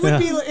 It would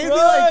be.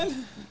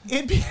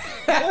 It'd be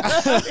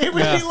it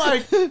would be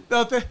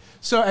like.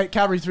 So at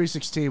Calvary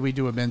 316, we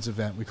do a men's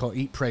event we call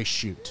Eat, Pray,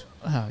 Shoot,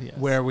 Oh, yes.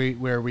 where we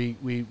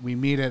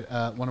meet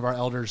at one of our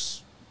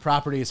elders'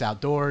 property. It's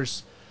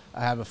outdoors.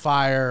 I have a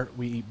fire.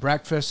 We eat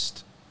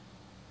breakfast.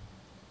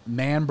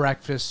 Man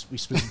breakfast. We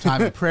spend some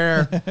time in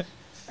prayer,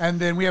 and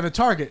then we have a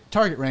target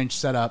range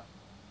set up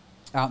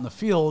out in the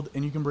field,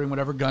 and you can bring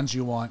whatever guns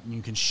you want, and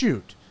you can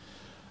shoot.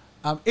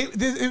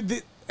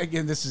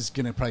 Again, this is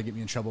gonna probably get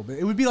me in trouble, but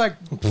it would be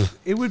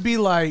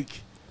like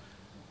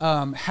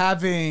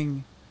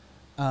having,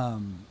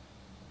 an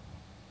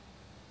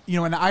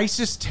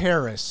ISIS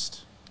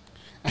terrorist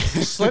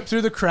slip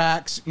through the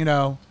cracks,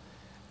 and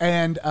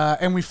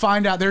we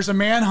find out there's a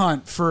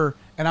manhunt for.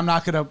 And I'm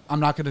not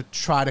gonna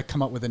try to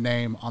come up with a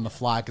name on the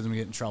fly because I'm gonna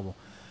get in trouble.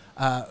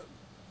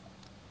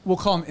 We'll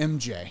call him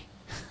MJ,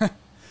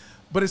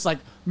 but it's like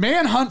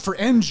manhunt for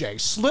MJ.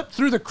 Slipped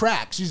through the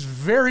cracks. He's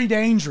very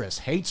dangerous.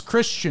 Hates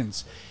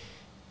Christians.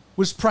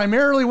 Was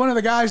primarily one of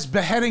the guys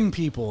beheading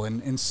people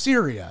in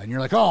Syria. And you're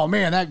like, oh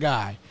man, that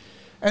guy.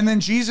 And then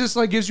Jesus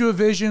gives you a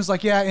vision. It's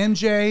like, yeah,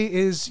 MJ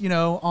is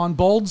on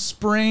Bold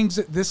Springs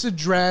at this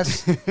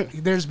address.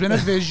 There's been a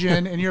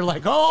vision, and you're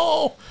like,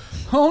 oh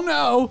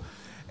no.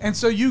 And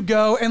so you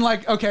go and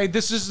okay,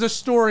 this is the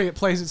story. It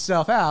plays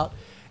itself out.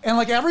 And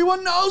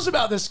everyone knows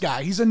about this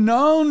guy. He's a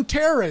known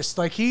terrorist.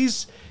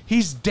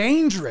 He's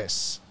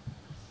dangerous.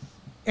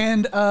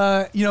 And,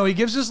 he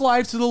gives his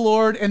life to the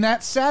Lord. And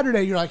that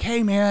Saturday, you're like,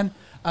 hey, man,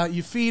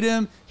 you feed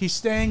him. He's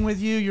staying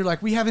with you. You're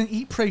like, we have an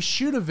Eat, Pray,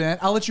 Shoot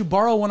event. I'll let you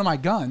borrow one of my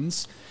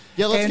guns.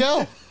 Yeah, let's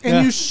go.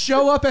 And you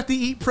show up at the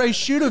Eat, Pray,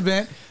 Shoot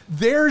event.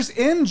 There's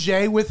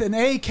MJ with an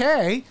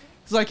AK.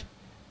 He's like,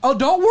 oh,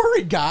 don't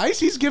worry, guys.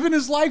 He's given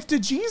his life to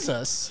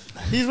Jesus.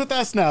 He's with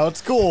us now. It's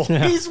cool.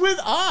 He's with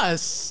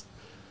us.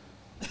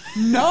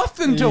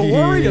 nothing to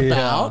worry Yeah.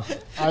 about.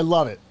 I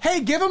love it. Hey,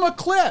 give him a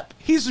clip.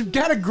 He's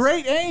got a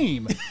great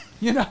aim.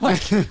 You know,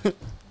 like, And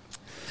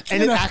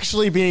You it know.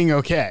 actually being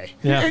okay.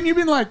 Yeah. and you've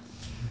been like,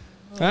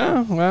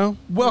 Oh,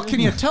 well. can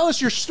you tell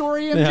us your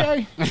story,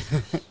 MJ?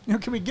 You know,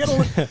 can we get a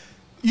little?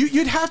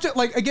 You'd have to,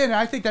 like, again,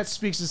 I think that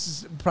speaks. This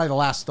is probably the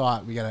last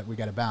thought we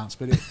gotta bounce,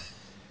 but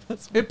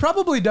it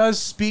probably does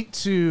speak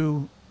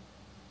to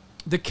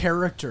the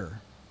character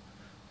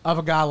of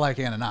a guy like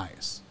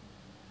Ananias.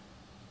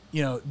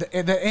 You know,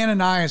 the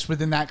Ananias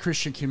within that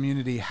Christian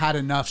community had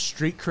enough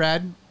street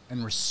cred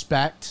and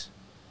respect,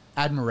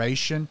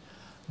 admiration,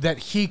 that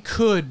he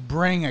could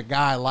bring a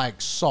guy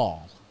like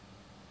Saul.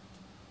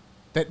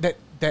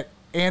 That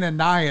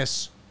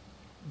Ananias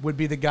would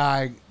be the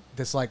guy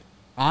that's like,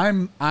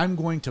 I'm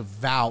going to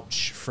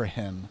vouch for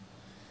him.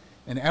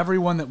 And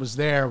everyone that was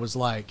there was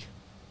like,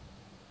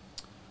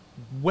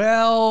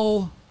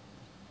 well,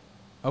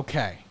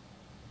 okay,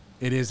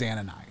 it is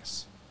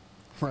Ananias.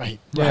 Right.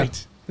 Yeah.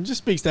 Right. It just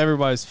speaks to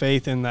everybody's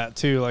faith in that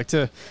too. Like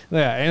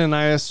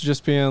Ananias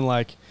just being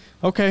like,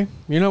 okay,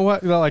 you know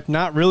what? Like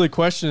not really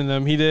questioning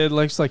them. He did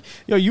like, it's like,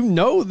 yo, you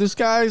know, this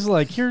guy's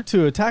like here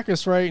to attack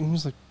us, right? And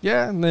he's like,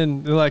 yeah. And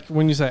then like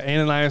when you say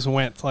Ananias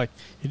went, like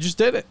he just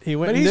did it. He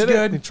went But and he's did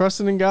good. it. He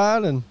trusted in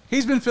God and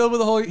He's been filled with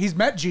the Holy. He's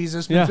met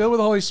Jesus. Been Yeah. filled with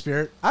the Holy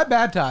Spirit. I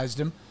baptized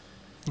him.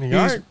 all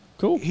He's- right,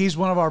 cool. He's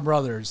one of our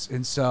brothers,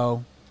 and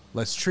so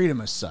let's treat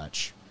him as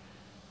such.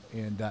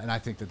 And I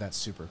think that's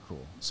super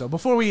cool. So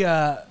before we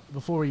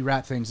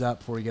wrap things up,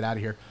 before we get out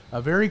of here,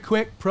 a very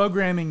quick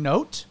programming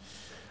note.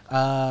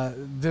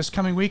 This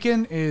coming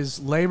weekend is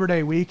Labor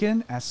Day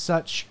weekend. As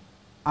such,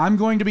 I'm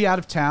going to be out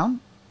of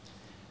town,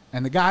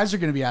 and the guys are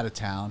going to be out of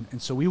town,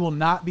 and so we will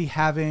not be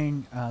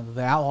having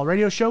the Outlaw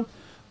Radio Show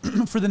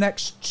for the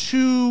next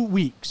 2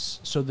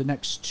 weeks. So the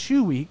next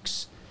 2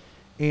 weeks,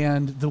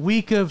 and the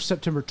week of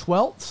September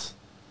 12th,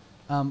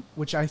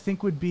 which I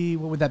think would be,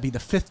 what would that be, the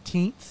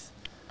 15th?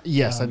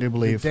 Yes, I do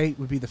believe. The date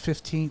would be the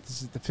 15th.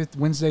 This is the fifth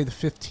Wednesday, the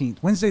 15th.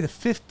 Wednesday, the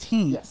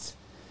 15th. Yes.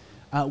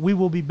 We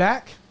will be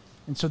back,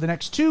 and so the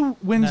next 2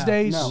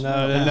 Wednesdays.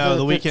 No,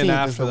 the weekend 15th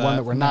after is the that. one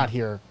that we're not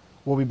here.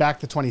 We'll be back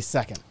the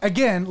 22nd.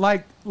 Again,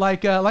 like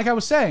I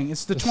was saying,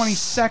 it's the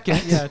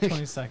 22nd. Yeah,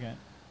 22nd.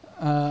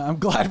 I'm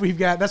glad we've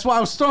got. That's why I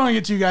was throwing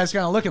it to you guys,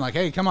 kind of looking like,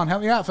 hey, come on,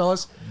 help me out,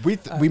 fellas.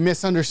 We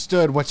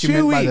misunderstood what you 2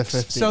 meant by the weeks.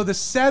 15th. So the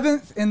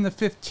 7th and the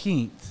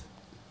 15th.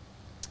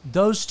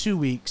 Those 2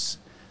 weeks,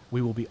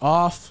 we will be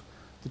off.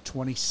 The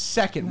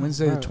 22nd,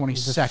 Wednesday, the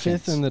 22nd.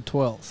 The 5th and the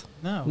 12th.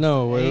 No.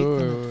 No, wait, 8th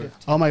wait, and the wait, wait.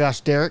 15th. Oh my gosh,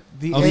 Derek.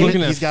 The I was 8th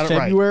looking at he's got it right.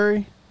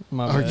 February.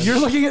 My Oh, bad. You're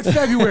looking at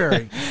February.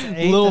 a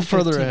 8th little and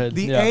further 15th. ahead.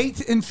 The Yeah.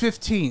 8th and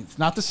 15th,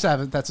 not the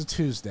 7th. That's a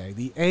Tuesday.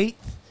 The 8th.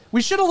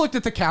 We should have looked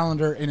at the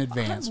calendar in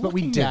advance, but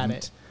we looking at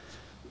didn't. it.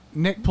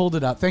 Nick pulled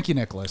it up. Thank you,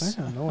 Nicholas.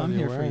 I have no I'm idea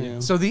here where for I you.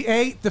 am. So the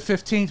 8th, the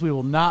 15th, we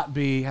will not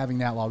be having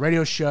the Outlaw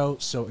Radio Show.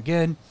 So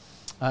again,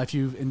 if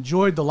you've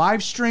enjoyed the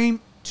live stream,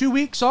 2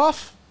 weeks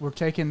off. We're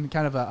taking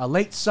kind of a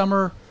late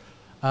summer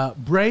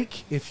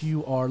break. If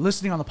you are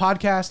listening on the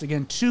podcast,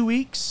 again, 2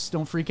 weeks.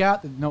 Don't freak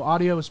out that no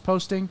audio is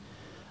posting.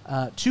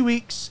 2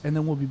 weeks, and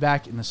then we'll be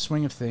back in the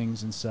swing of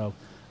things. And so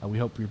we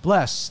hope you're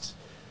blessed.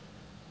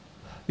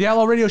 The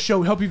Outlaw Radio Show,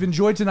 we hope you've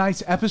enjoyed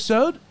tonight's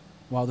episode.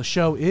 While the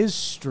show is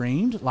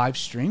streamed, live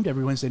streamed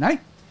every Wednesday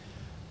night,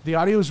 the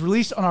audio is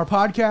released on our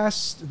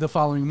podcast the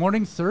following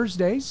morning,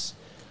 Thursdays.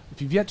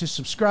 If you've yet to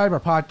subscribe, our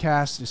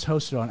podcast is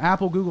hosted on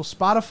Apple, Google,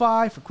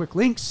 Spotify. For quick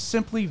links,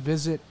 simply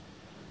visit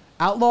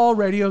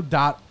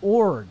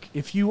outlawradio.org.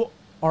 If you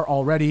are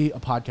already a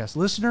podcast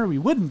listener, we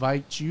would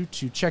invite you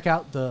to check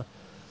out the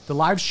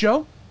live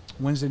show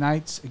Wednesday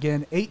nights,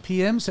 again, 8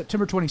 p.m.,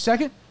 September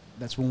 22nd.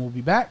 That's when we'll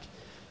be back.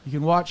 You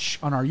can watch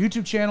on our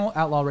YouTube channel,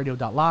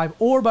 outlawradio.live,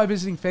 or by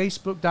visiting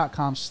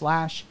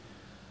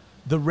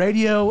facebook.com/The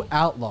Radio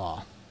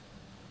Outlaw.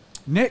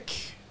 Nick,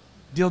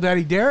 Deal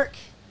Daddy Derek,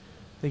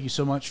 thank you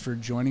so much for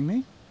joining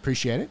me.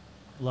 Appreciate it.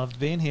 Loved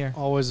being here.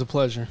 Always a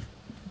pleasure.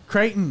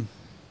 Creighton,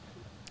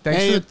 thanks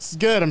Hey, for it's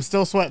good. I'm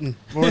still sweating.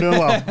 But we're doing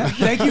well.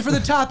 thank you for the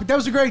topic. That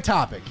was a great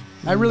topic.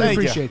 I really Thank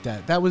you. appreciate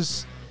that. That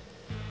was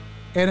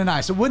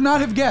Ananias. I would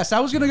not have guessed. I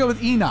was going to go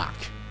with Enoch.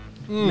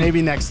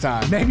 Maybe next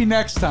time. Maybe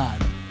next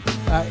time.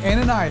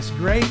 Ananias,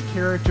 great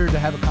character to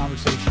have a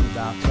conversation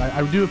about. So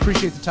I do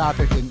appreciate the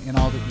topic and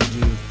all that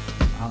you do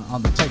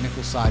on the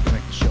technical side to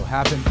make the show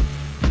happen.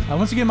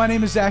 Once again, my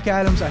name is Zach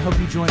Adams. I hope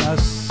you join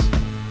us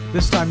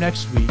this time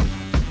next week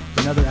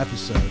for another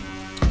episode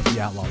of The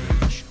Outlaw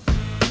Radio Show.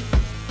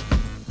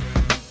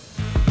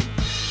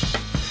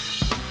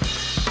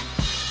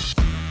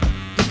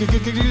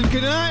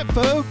 Good night,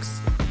 folks.